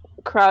just like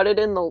crowded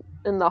in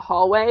the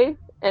hallway,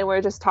 and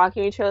we're just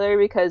talking to each other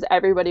because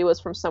everybody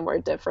was from somewhere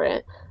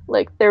different.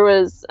 Like there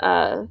was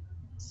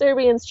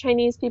Serbians,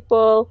 Chinese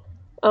people,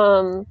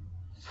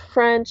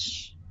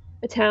 French,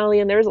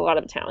 Italian. There was a lot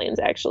of Italians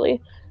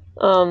actually,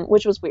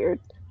 which was weird.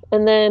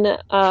 And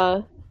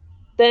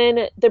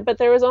but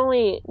there was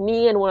only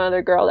me and one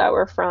other girl that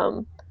were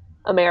from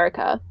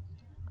America.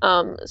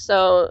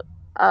 So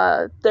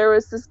there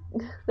was this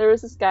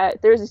guy.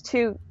 There was these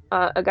two,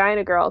 a guy and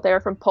a girl. They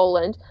were from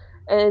Poland,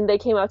 and they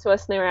came up to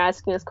us and they were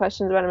asking us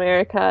questions about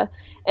America.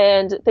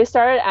 And they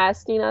started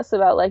asking us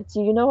about like,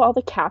 do you know all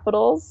the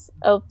capitals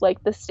of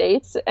like the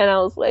states? And I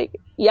was like,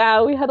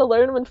 yeah, we had to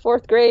learn them in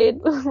 4th grade.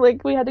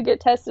 Like we had to get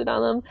tested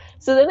on them.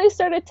 So then they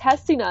started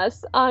testing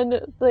us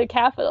on the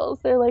capitals.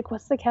 They're like,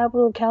 what's the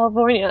capital of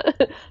California?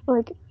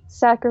 Like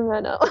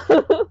Sacramento.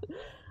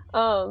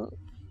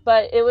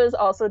 But it was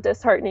also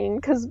disheartening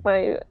because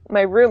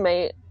my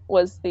roommate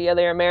was the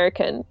other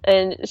American,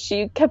 and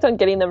she kept on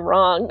getting them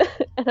wrong.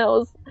 And I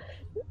was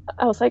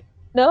like,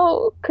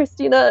 no,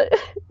 Christina,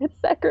 it's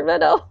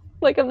Sacramento.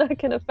 Like, I'm not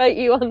going to fight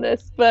you on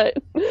this, but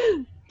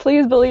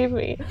please believe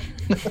me.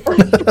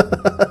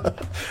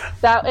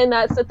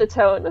 That set the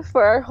tone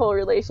for our whole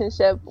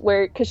relationship,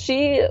 because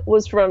she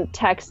was from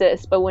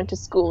Texas, but went to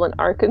school in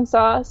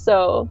Arkansas.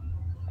 So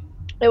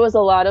it was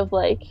a lot of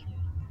like,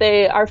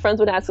 our friends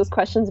would ask us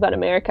questions about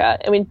America,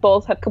 and we'd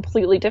both have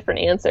completely different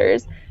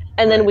answers.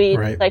 And then we'd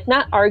like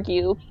not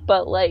argue,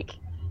 but like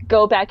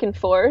go back and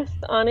forth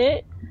on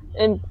it.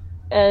 And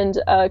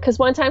because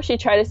one time she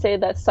tried to say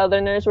that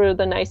Southerners were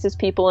the nicest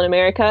people in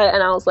America,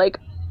 and I was like,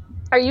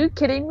 are you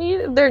kidding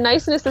me? Their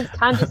niceness is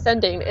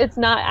condescending. It's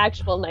not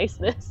actual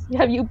niceness.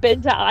 Have you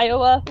been to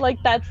Iowa? Like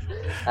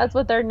that's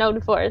what they're known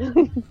for.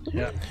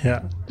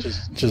 Yeah.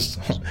 Just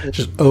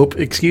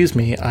excuse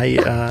me. I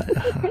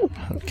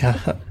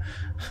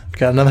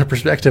got another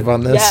perspective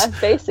on this. Yeah,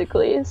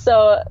 basically.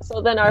 So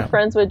then our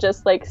friends would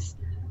just like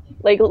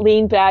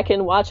lean back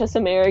and watch us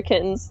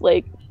Americans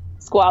like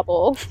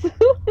squabble.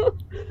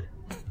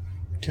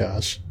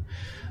 Gosh.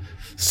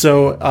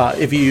 So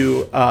if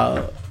you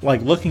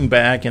like looking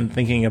back and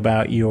thinking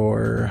about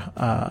your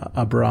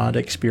abroad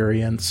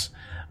experience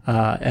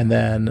and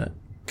then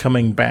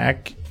coming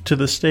back to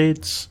the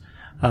States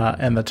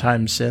and the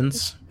time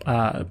since,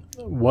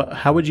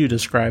 how would you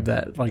describe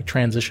that, like,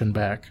 transition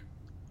back?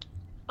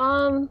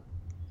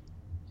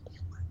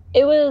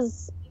 It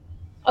was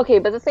okay,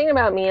 but the thing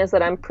about me is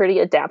that I'm pretty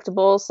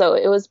adaptable, so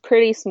it was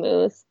pretty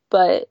smooth.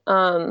 But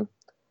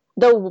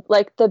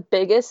the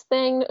biggest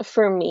thing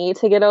for me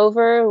to get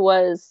over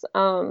was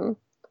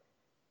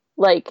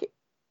like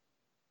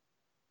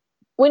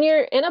when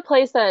you're in a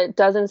place that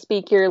doesn't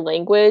speak your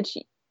language,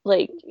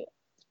 like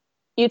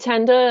you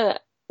tend to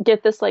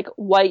get this like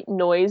white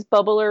noise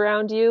bubble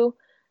around you,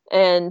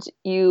 and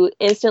you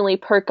instantly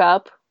perk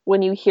up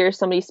when you hear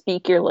somebody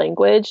speak your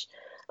language.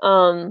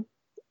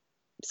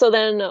 So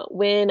then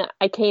when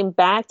I came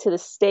back to the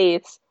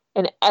States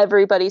and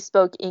everybody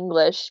spoke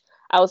English,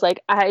 I was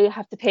like, I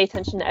have to pay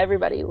attention to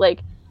everybody.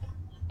 Like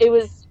it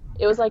was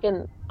like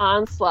an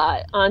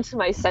onslaught onto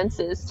my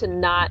senses to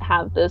not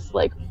have this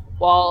like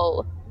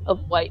wall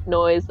of white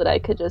noise that I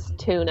could just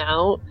tune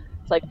out.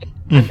 It's like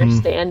I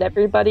understand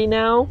everybody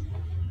now.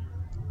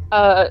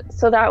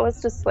 So that was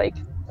just like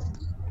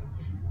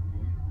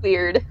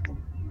weird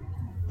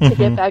to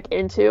get back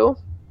into.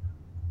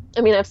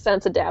 I mean, I've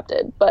since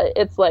adapted, but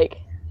it's like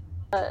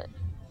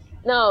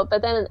no.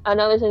 But then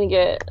another thing to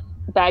get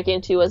back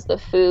into was the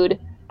food.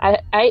 I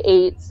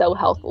ate so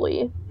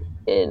healthily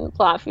in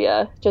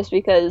Latvia just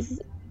because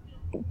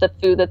the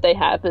food that they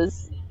have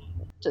is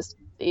just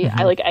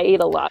I ate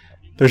a lot.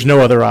 There's no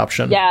other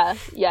option. Yeah.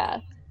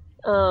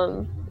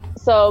 So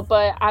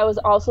but I was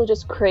also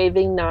just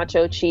craving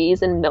nacho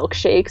cheese and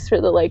milkshakes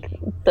for the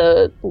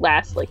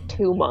last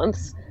 2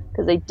 months,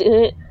 because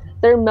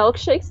their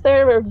milkshakes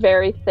there were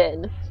very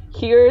thin.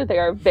 Here they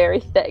are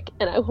very thick,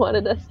 and I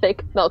wanted a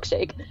thick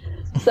milkshake.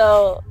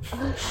 So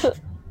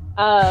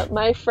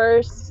my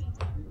first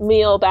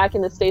meal back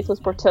in the States was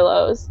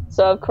Portillo's.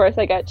 So of course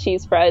I got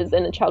cheese fries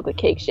and a chocolate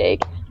cake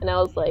shake, and I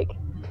was like,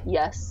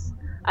 yes,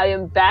 I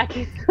am back.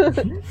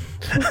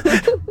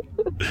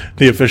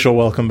 The official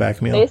welcome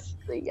back meal.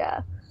 Basically,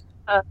 yeah.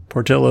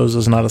 Portillo's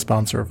is not a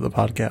sponsor of the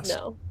podcast.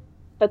 No.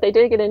 But they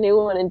did get a new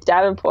one in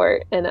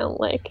Davenport, and I'm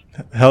like...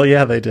 Hell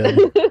yeah, they did.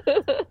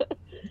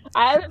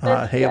 I haven't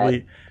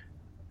been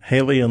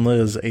Haley and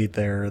Liz ate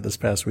there this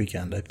past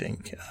weekend, I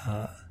think.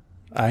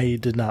 I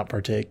did not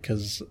partake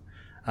because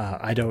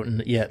I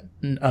don't yet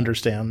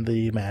understand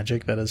the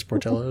magic that is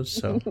Portillo's.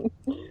 So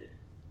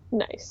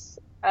nice.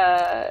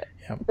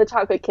 The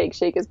chocolate cake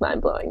shake is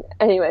mind-blowing.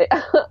 Anyway,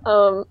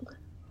 so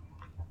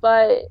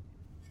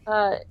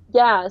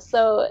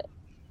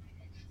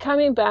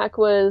coming back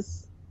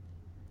was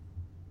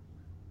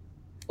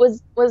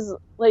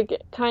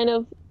kind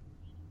of,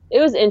 it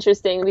was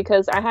interesting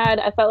because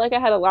I felt like I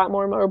had a lot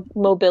more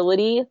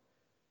mobility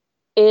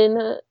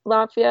in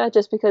Latvia,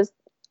 just because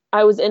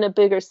I was in a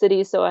bigger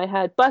city, so I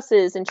had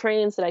buses and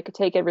trains that I could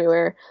take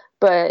everywhere.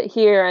 But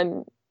here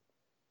I'm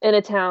in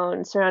a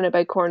town surrounded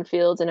by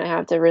cornfields, and I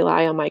have to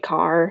rely on my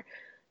car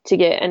to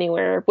get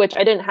anywhere, which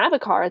I didn't have a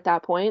car at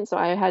that point, so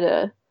I had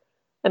to,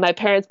 and my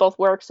parents both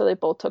worked, so they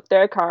both took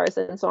their cars,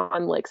 and so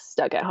I'm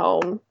stuck at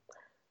home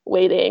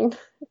waiting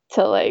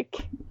to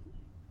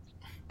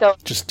go.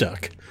 Just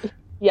stuck.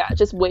 Yeah,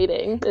 just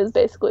waiting is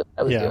basically what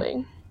I was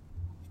doing.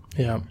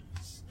 Yeah.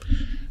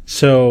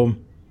 So,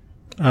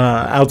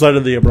 outside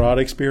of the abroad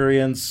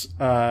experience,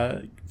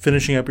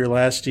 finishing up your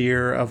last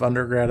year of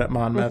undergrad at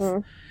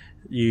Monmouth,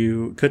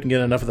 you couldn't get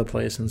enough of the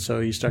place, and so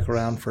you stuck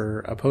around for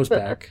a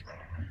post-bac.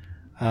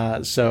 What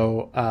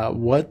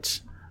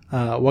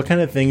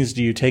kind of things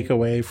do you take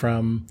away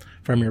from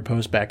your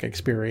post-bac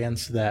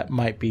experience that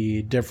might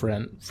be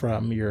different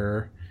from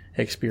your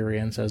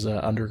experience as an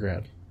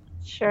undergrad?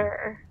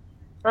 Sure.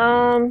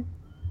 I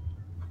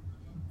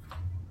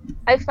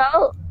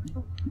felt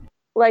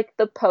like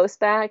the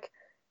post-bac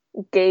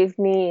gave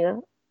me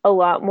a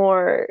lot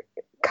more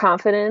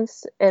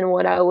confidence in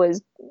what I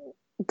was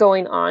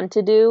going on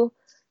to do.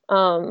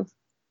 Not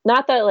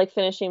that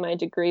finishing my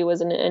degree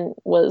wasn't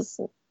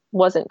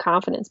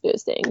confidence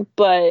boosting,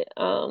 but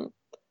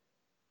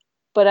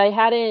I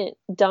hadn't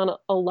done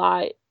a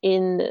lot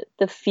in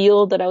the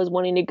field that I was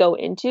wanting to go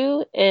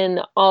into,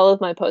 and all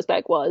of my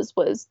post-bac was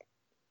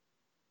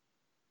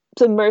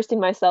submersing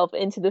myself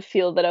into the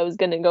field that I was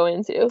going to go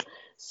into.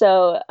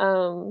 So,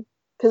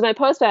 because my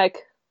post-bac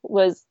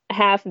was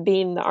half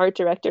being the art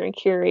director and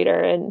curator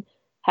and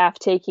half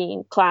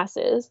taking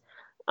classes.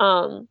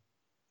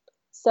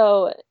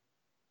 So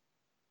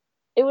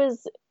it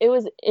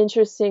was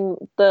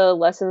interesting, the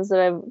lessons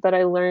that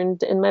I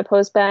learned in my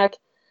post-bac,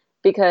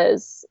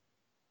 because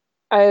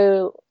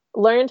I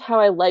learned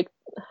how I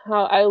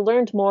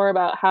learned more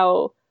about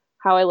how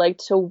I like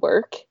to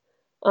work,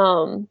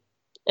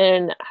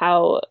 and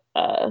how,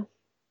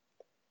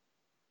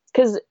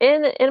 because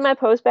in my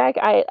post-bac,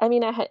 I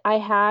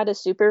had a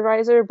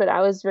supervisor, but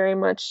I was very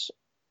much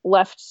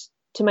left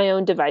to my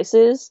own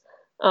devices.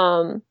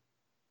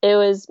 It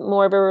was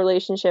more of a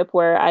relationship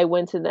where I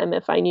went to them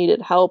if I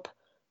needed help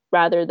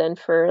rather than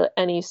for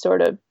any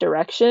sort of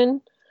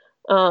direction,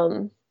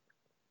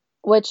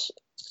 which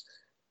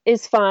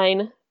is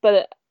fine,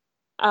 but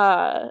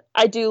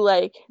I do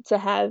like to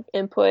have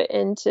input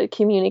and to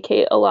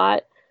communicate a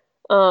lot,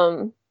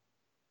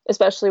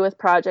 especially with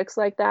projects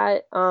like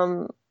that.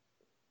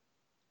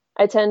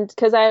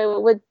 Because I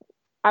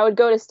would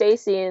go to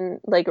Stacy and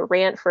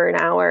rant for an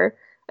hour,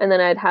 and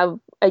then I'd have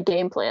a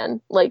game plan.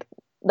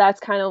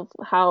 That's kind of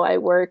how I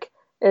work,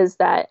 is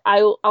that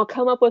I'll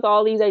come up with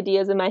all these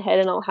ideas in my head,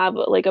 and I'll have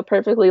a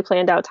perfectly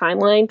planned out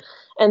timeline,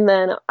 and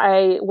then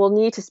I will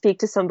need to speak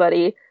to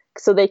somebody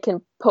so they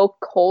can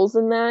poke holes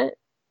in that,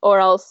 or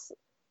else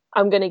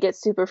I'm going to get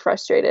super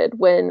frustrated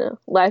when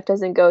life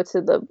doesn't go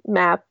to the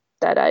map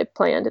that I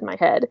planned in my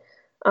head.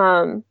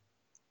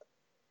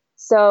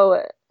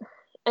 So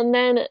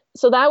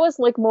that was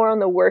more on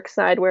the work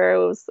side,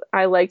 where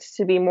I liked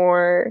to be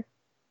more,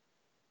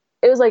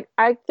 it was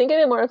I think of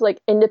it more of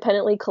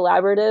independently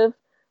collaborative,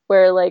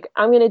 where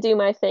I'm going to do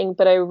my thing,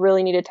 but I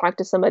really need to talk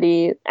to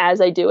somebody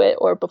as I do it,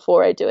 or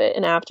before I do it,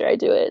 and after I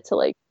do it,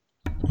 to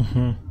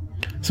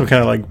So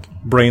kind of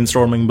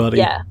brainstorming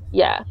buddy.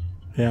 Yeah.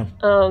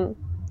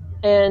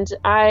 And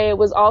I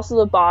was also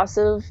the boss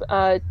of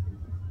I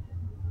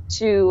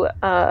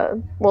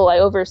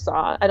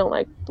oversaw, I don't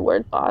like the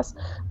word boss,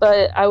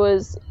 but I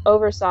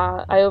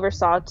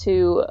oversaw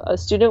two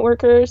student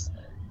workers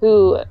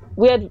who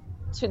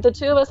the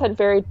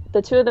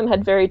two of them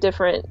had very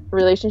different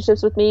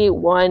relationships with me.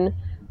 One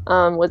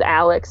was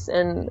Alex,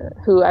 and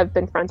who I've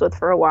been friends with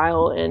for a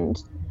while,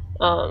 and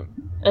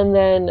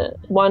then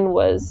one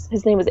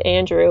his name was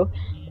Andrew,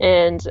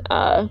 and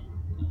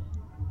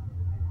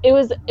it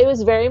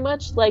was very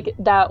much like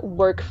that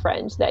work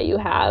friend that you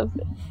have.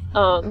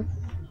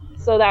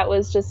 So that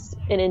was just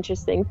an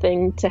interesting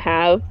thing to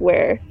have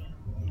where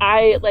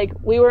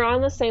we were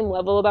on the same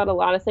level about a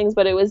lot of things,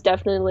 but it was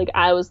definitely like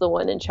I was the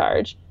one in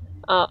charge,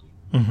 um,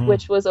 Mm-hmm.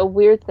 which was a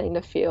weird thing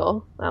to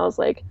feel. I was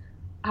like,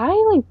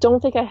 I like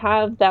don't think I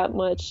have that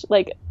much.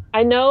 Like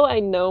I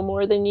know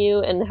more than you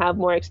and have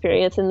more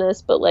experience in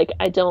this, but like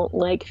I don't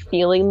like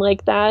feeling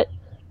like that.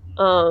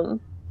 Um,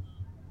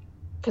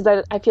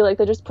 because I feel like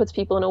that just puts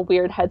people in a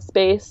weird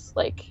headspace,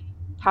 like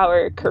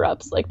power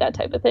corrupts, like that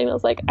type of thing. I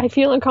was like, I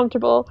feel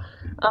uncomfortable.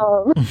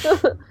 Um,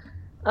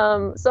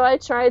 so I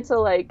tried to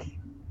like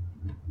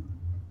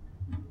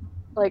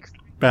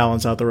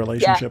Balance out the yeah,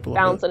 relationship a little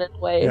balance bit. it in a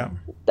way Yeah.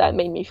 that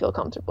made me feel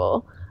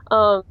comfortable.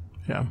 Um,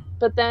 Yeah.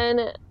 but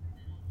then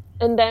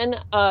and then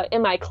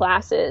in my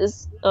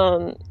classes,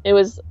 it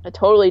was a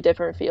totally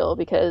different feel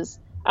because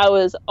I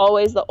was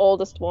always the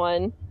oldest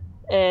one,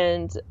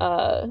 and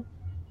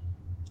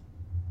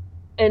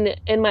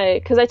in my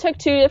because I took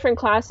two different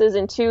classes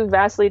in two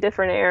vastly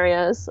different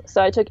areas.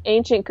 So I took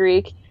ancient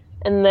Greek,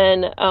 and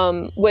then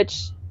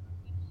which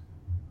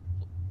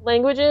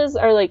languages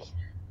are like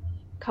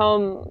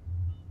come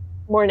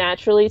more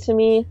naturally to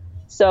me.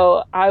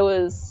 So I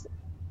was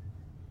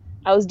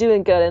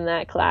doing good in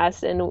that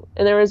class, and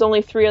there was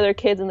only three other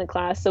kids in the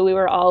class, so we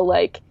were all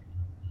like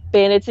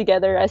banded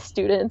together as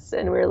students,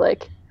 and we are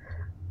like,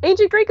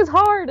 ancient Greek is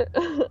hard.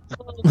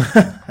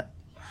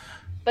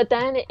 But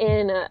then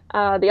in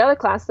the other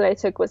class that I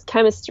took was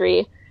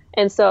chemistry.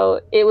 And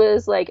so it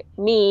was like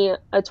me,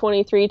 a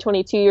 23,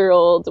 22-year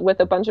old with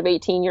a bunch of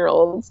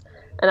 18-year-olds.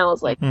 And I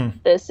was like, Mm.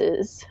 this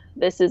is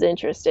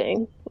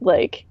interesting.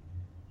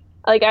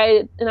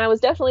 I was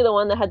definitely the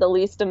one that had the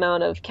least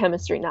amount of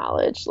chemistry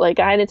knowledge. Like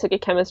I hadn't took a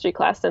chemistry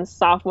class since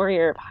sophomore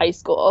year of high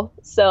school.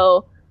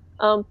 So,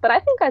 but I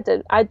think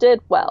I did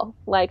well.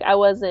 Like I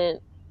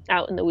wasn't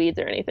out in the weeds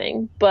or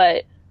anything,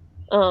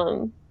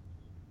 um,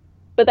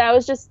 but that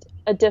was just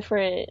a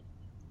different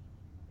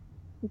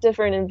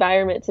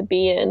environment to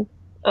be in.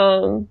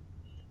 Um,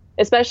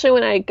 Especially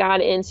when I got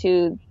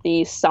into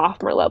the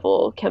sophomore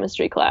level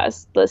chemistry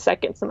class the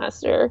second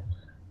semester.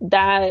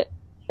 That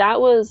that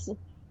was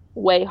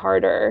way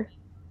harder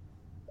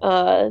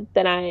than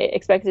I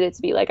expected it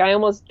to be. Like I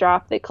almost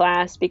dropped the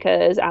class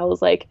because I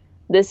was like,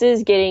 this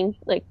is getting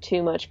like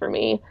too much for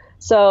me.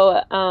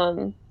 So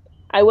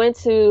I went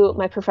to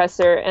my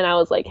professor and I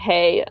was like,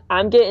 hey,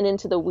 I'm getting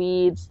into the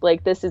weeds.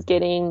 Like this is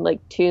getting like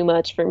too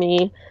much for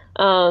me.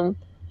 Um,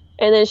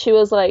 and then she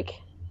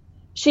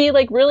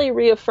like really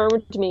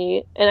reaffirmed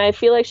me, and I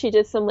feel like she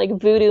did some like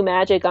voodoo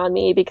magic on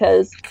me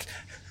because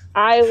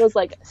I was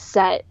like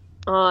set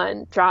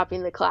on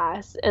dropping the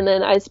class, and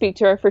then I speak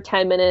to her for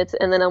 10 minutes,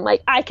 and then I'm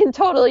like, I can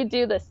totally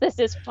do this. This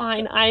is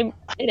fine. I'm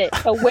in it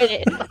to win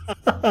it.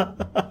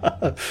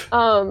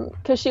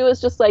 Because she was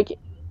just like,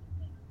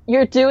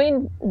 you're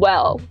doing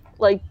well.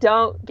 Like,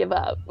 don't give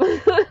up.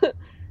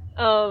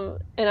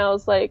 And I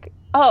was like,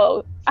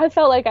 oh, I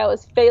felt like I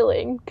was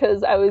failing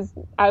because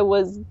I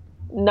was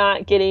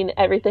not getting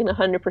everything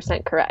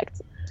 100%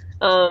 correct.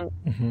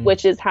 Mm-hmm.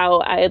 Which is how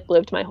I had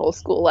lived my whole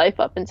school life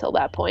up until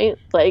that point.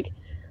 Like,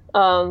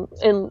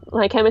 in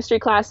my chemistry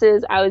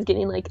classes, I was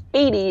getting like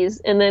 80s,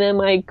 and then in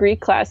my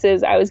Greek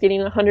classes, I was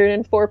getting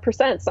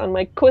 104% on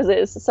my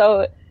quizzes.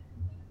 So,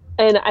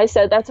 and I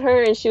said that to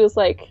her, and she was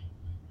like,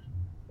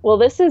 well,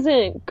 this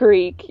isn't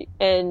Greek,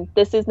 and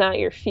this is not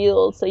your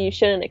field, so you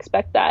shouldn't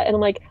expect that. And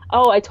I'm like,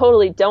 oh, I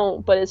totally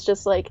don't, but it's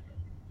just like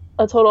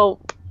a total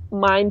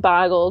mind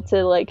boggle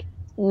to like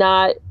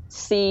not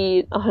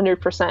see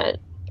 100%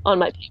 on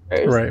my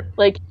papers. Right.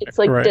 Like it's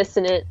like Right.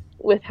 dissonant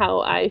with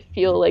how I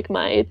feel like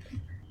my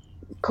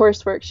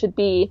coursework should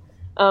be.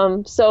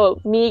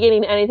 So me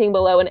getting anything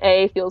below an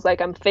A feels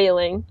like I'm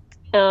failing.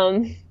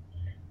 And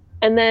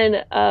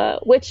then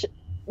which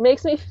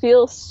makes me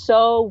feel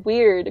so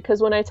weird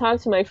because when I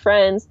talk to my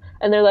friends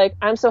and they're like,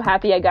 I'm so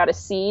happy I got a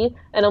C,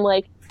 and I'm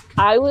like,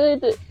 I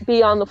would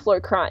be on the floor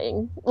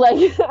crying.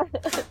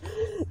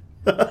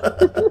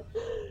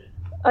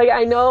 Like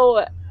I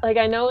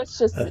know it's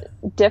just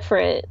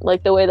different,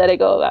 like the way that I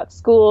go about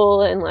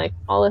school and like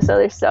all this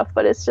other stuff,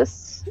 but it's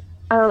just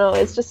I don't know,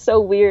 it's just so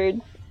weird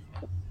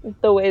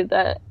the way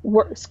that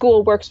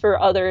school works for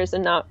others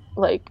and not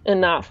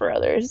for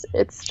others.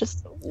 It's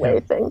just the way Yeah.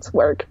 things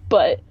work.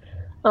 But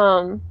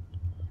um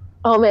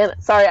oh man,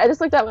 sorry, I just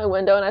looked out my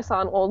window and I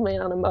saw an old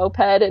man on a moped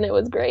and it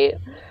was great.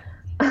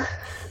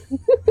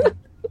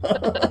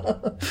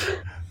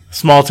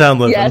 Small town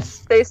living.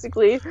 Yes,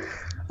 basically,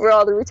 where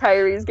all the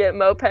retirees get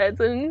mopeds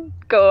and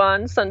go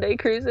on Sunday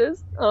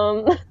cruises.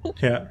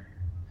 Yeah.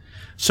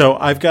 So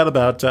I've got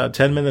about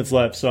 10 minutes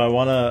left, so I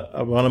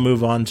wanna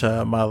move on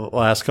to my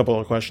last couple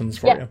of questions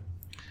for Yeah. you.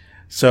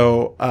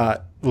 So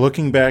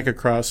looking back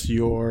across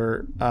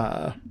your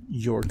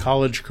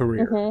college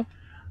career,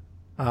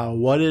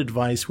 what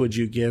advice would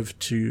you give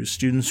to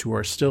students who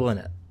are still in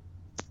it?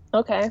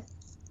 Okay.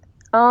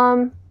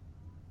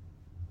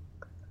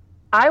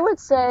 I would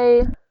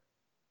say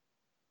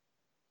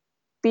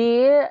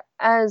be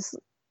as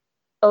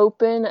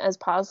open as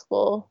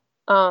possible,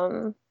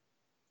 and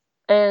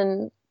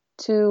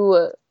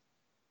to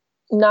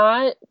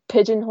not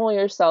pigeonhole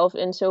yourself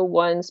into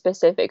one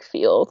specific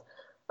field.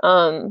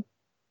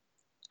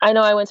 I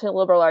know I went to a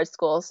liberal arts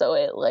school, so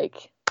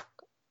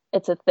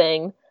it's a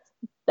thing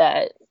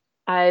that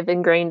I've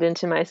ingrained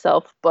into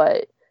myself,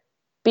 but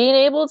being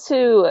able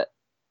to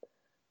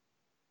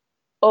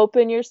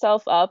open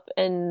yourself up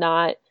and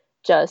not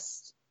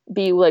just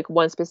be like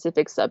one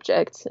specific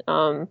subject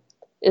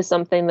is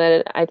something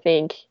that I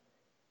think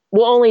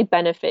will only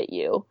benefit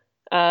you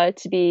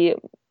to be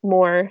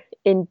more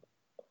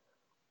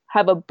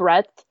have a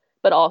breadth,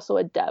 but also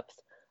a depth.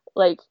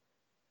 Like,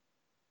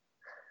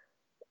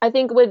 I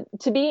think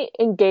to be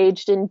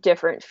engaged in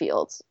different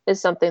fields is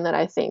something that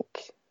I think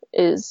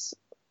is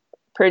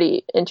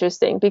pretty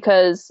interesting,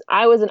 because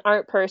I was an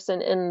art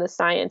person in the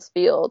science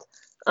field.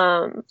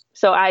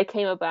 So I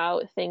came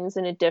about things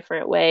in a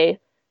different way,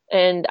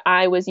 and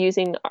I was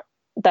using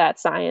that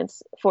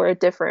science for a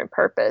different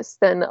purpose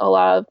than a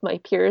lot of my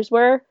peers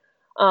were.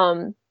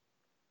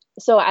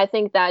 So I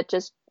think that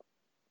just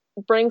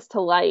brings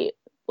to light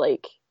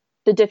like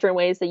the different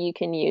ways that you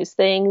can use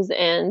things,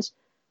 and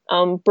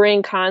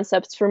bring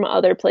concepts from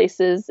other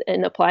places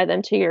and apply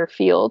them to your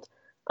field.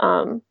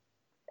 And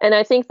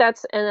I think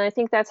that's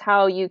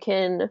how you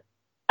can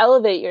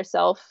elevate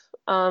yourself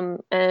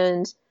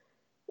and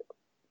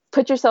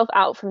put yourself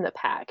out from the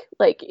pack.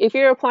 Like, if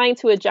you're applying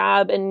to a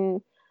job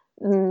and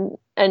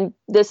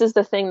this is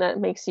the thing that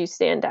makes you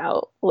stand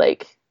out.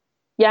 Like,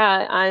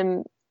 yeah,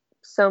 I'm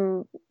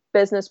some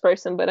business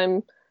person, but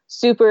I'm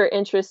super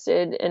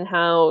interested in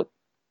how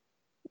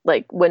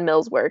like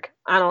windmills work.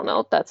 I don't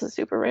know, that's a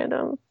super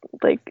random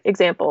like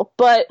example,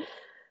 but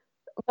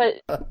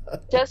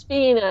just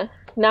being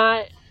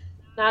not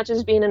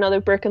just being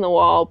another brick in the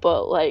wall,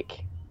 but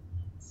like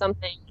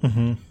something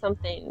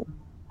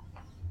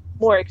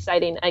more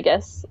exciting, I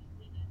guess.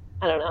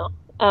 I don't know.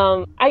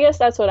 I guess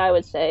that's what I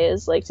would say,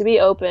 is like to be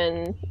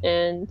open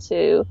and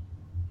to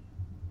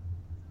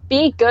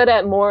be good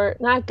at more,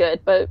 not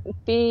good, but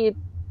be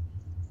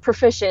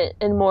proficient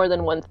in more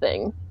than one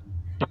thing.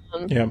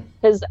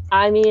 Because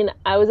I mean,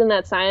 I was in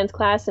that science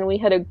class and we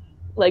had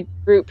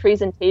group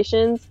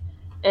presentations,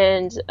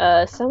 and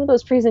some of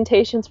those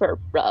presentations were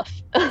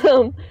rough.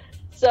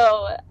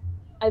 So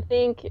I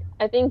think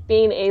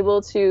being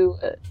able to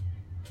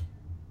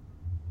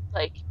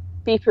like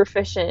be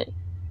proficient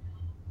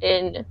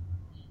in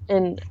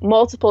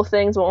multiple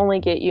things will only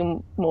get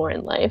you more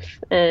in life,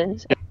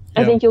 and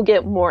I think you'll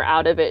get more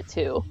out of it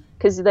too,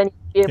 because then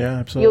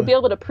you'll be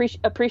able to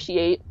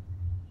appreciate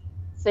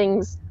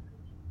things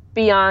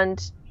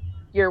beyond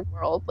your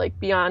world, like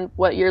beyond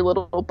what your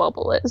little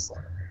bubble is.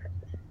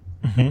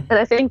 And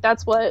I think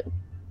that's what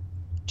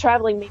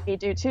traveling made me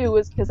do too,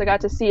 was because I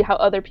got to see how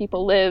other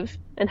people live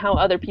and how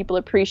other people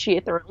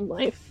appreciate their own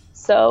life.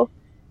 So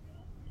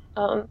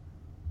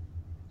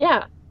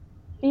yeah,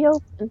 be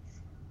open.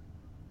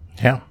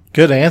 Yeah,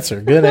 good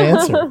answer.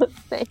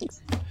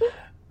 Thanks.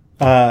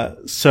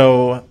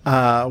 So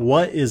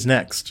what is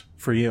next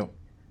for you?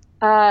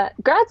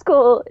 Grad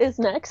school is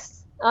next.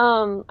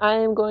 I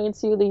am going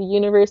to the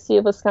University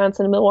of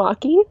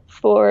Wisconsin-Milwaukee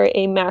for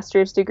a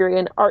master's degree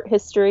in art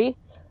history,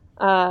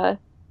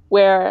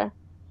 where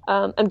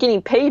I'm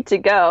getting paid to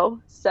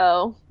go.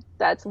 So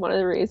that's one of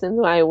the reasons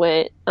why I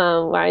went,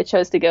 why I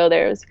chose to go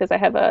there, is because I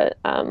have a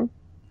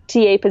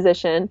TA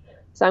position.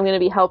 So I'm going to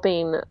be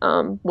helping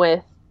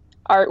with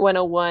Art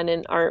 101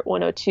 and Art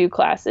 102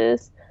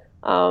 classes,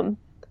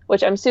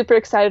 which I'm super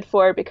excited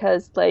for,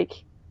 because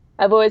like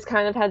I've always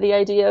kind of had the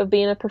idea of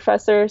being a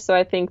professor. So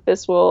I think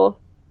this will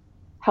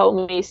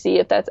help me see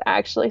if that's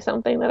actually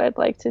something that I'd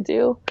like to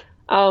do.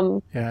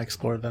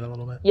 Explore that a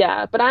little bit.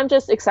 Yeah, but I'm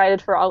just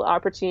excited for all the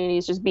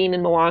opportunities. Just being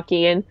in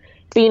Milwaukee and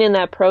being in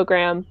that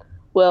program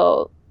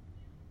will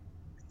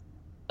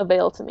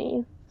avail to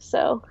me.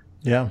 So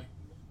yeah,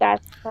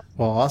 that's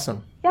well,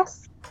 awesome.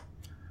 Yes.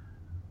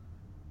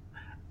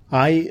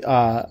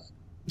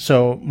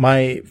 So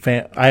I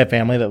have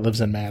family that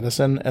lives in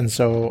Madison, and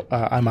so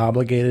I'm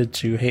obligated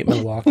to hate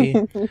Milwaukee.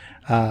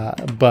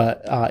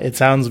 But it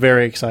sounds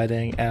very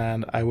exciting,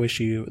 and I wish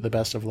you the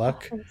best of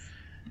luck.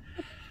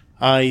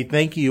 I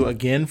thank you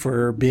again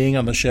for being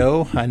on the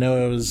show. I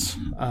know it was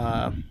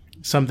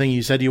something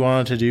you said you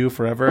wanted to do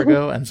forever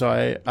ago, and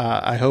so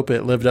I hope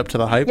it lived up to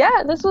the hype.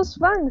 Yeah, this was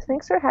fun.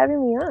 Thanks for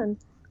having me on.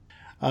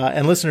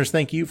 And listeners,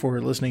 thank you for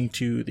listening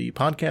to the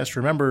podcast.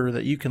 Remember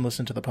that you can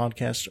listen to the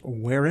podcast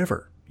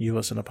wherever you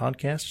listen to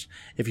podcasts.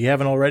 If you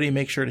haven't already,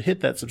 make sure to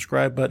hit that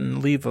subscribe button,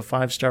 leave a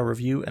 5-star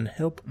review, and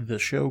help the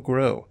show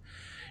grow.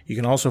 You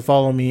can also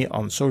follow me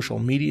on social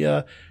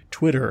media,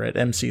 Twitter at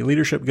MC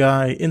Leadership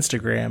Guy,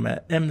 Instagram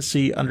at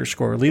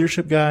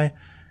MC_Leadership Guy,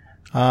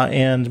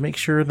 and make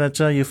sure that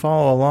you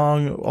follow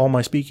along all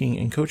my speaking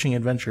and coaching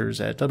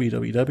adventures at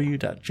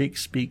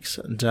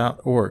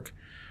www.jakespeaks.org.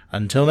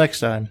 Until next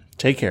time,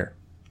 take care.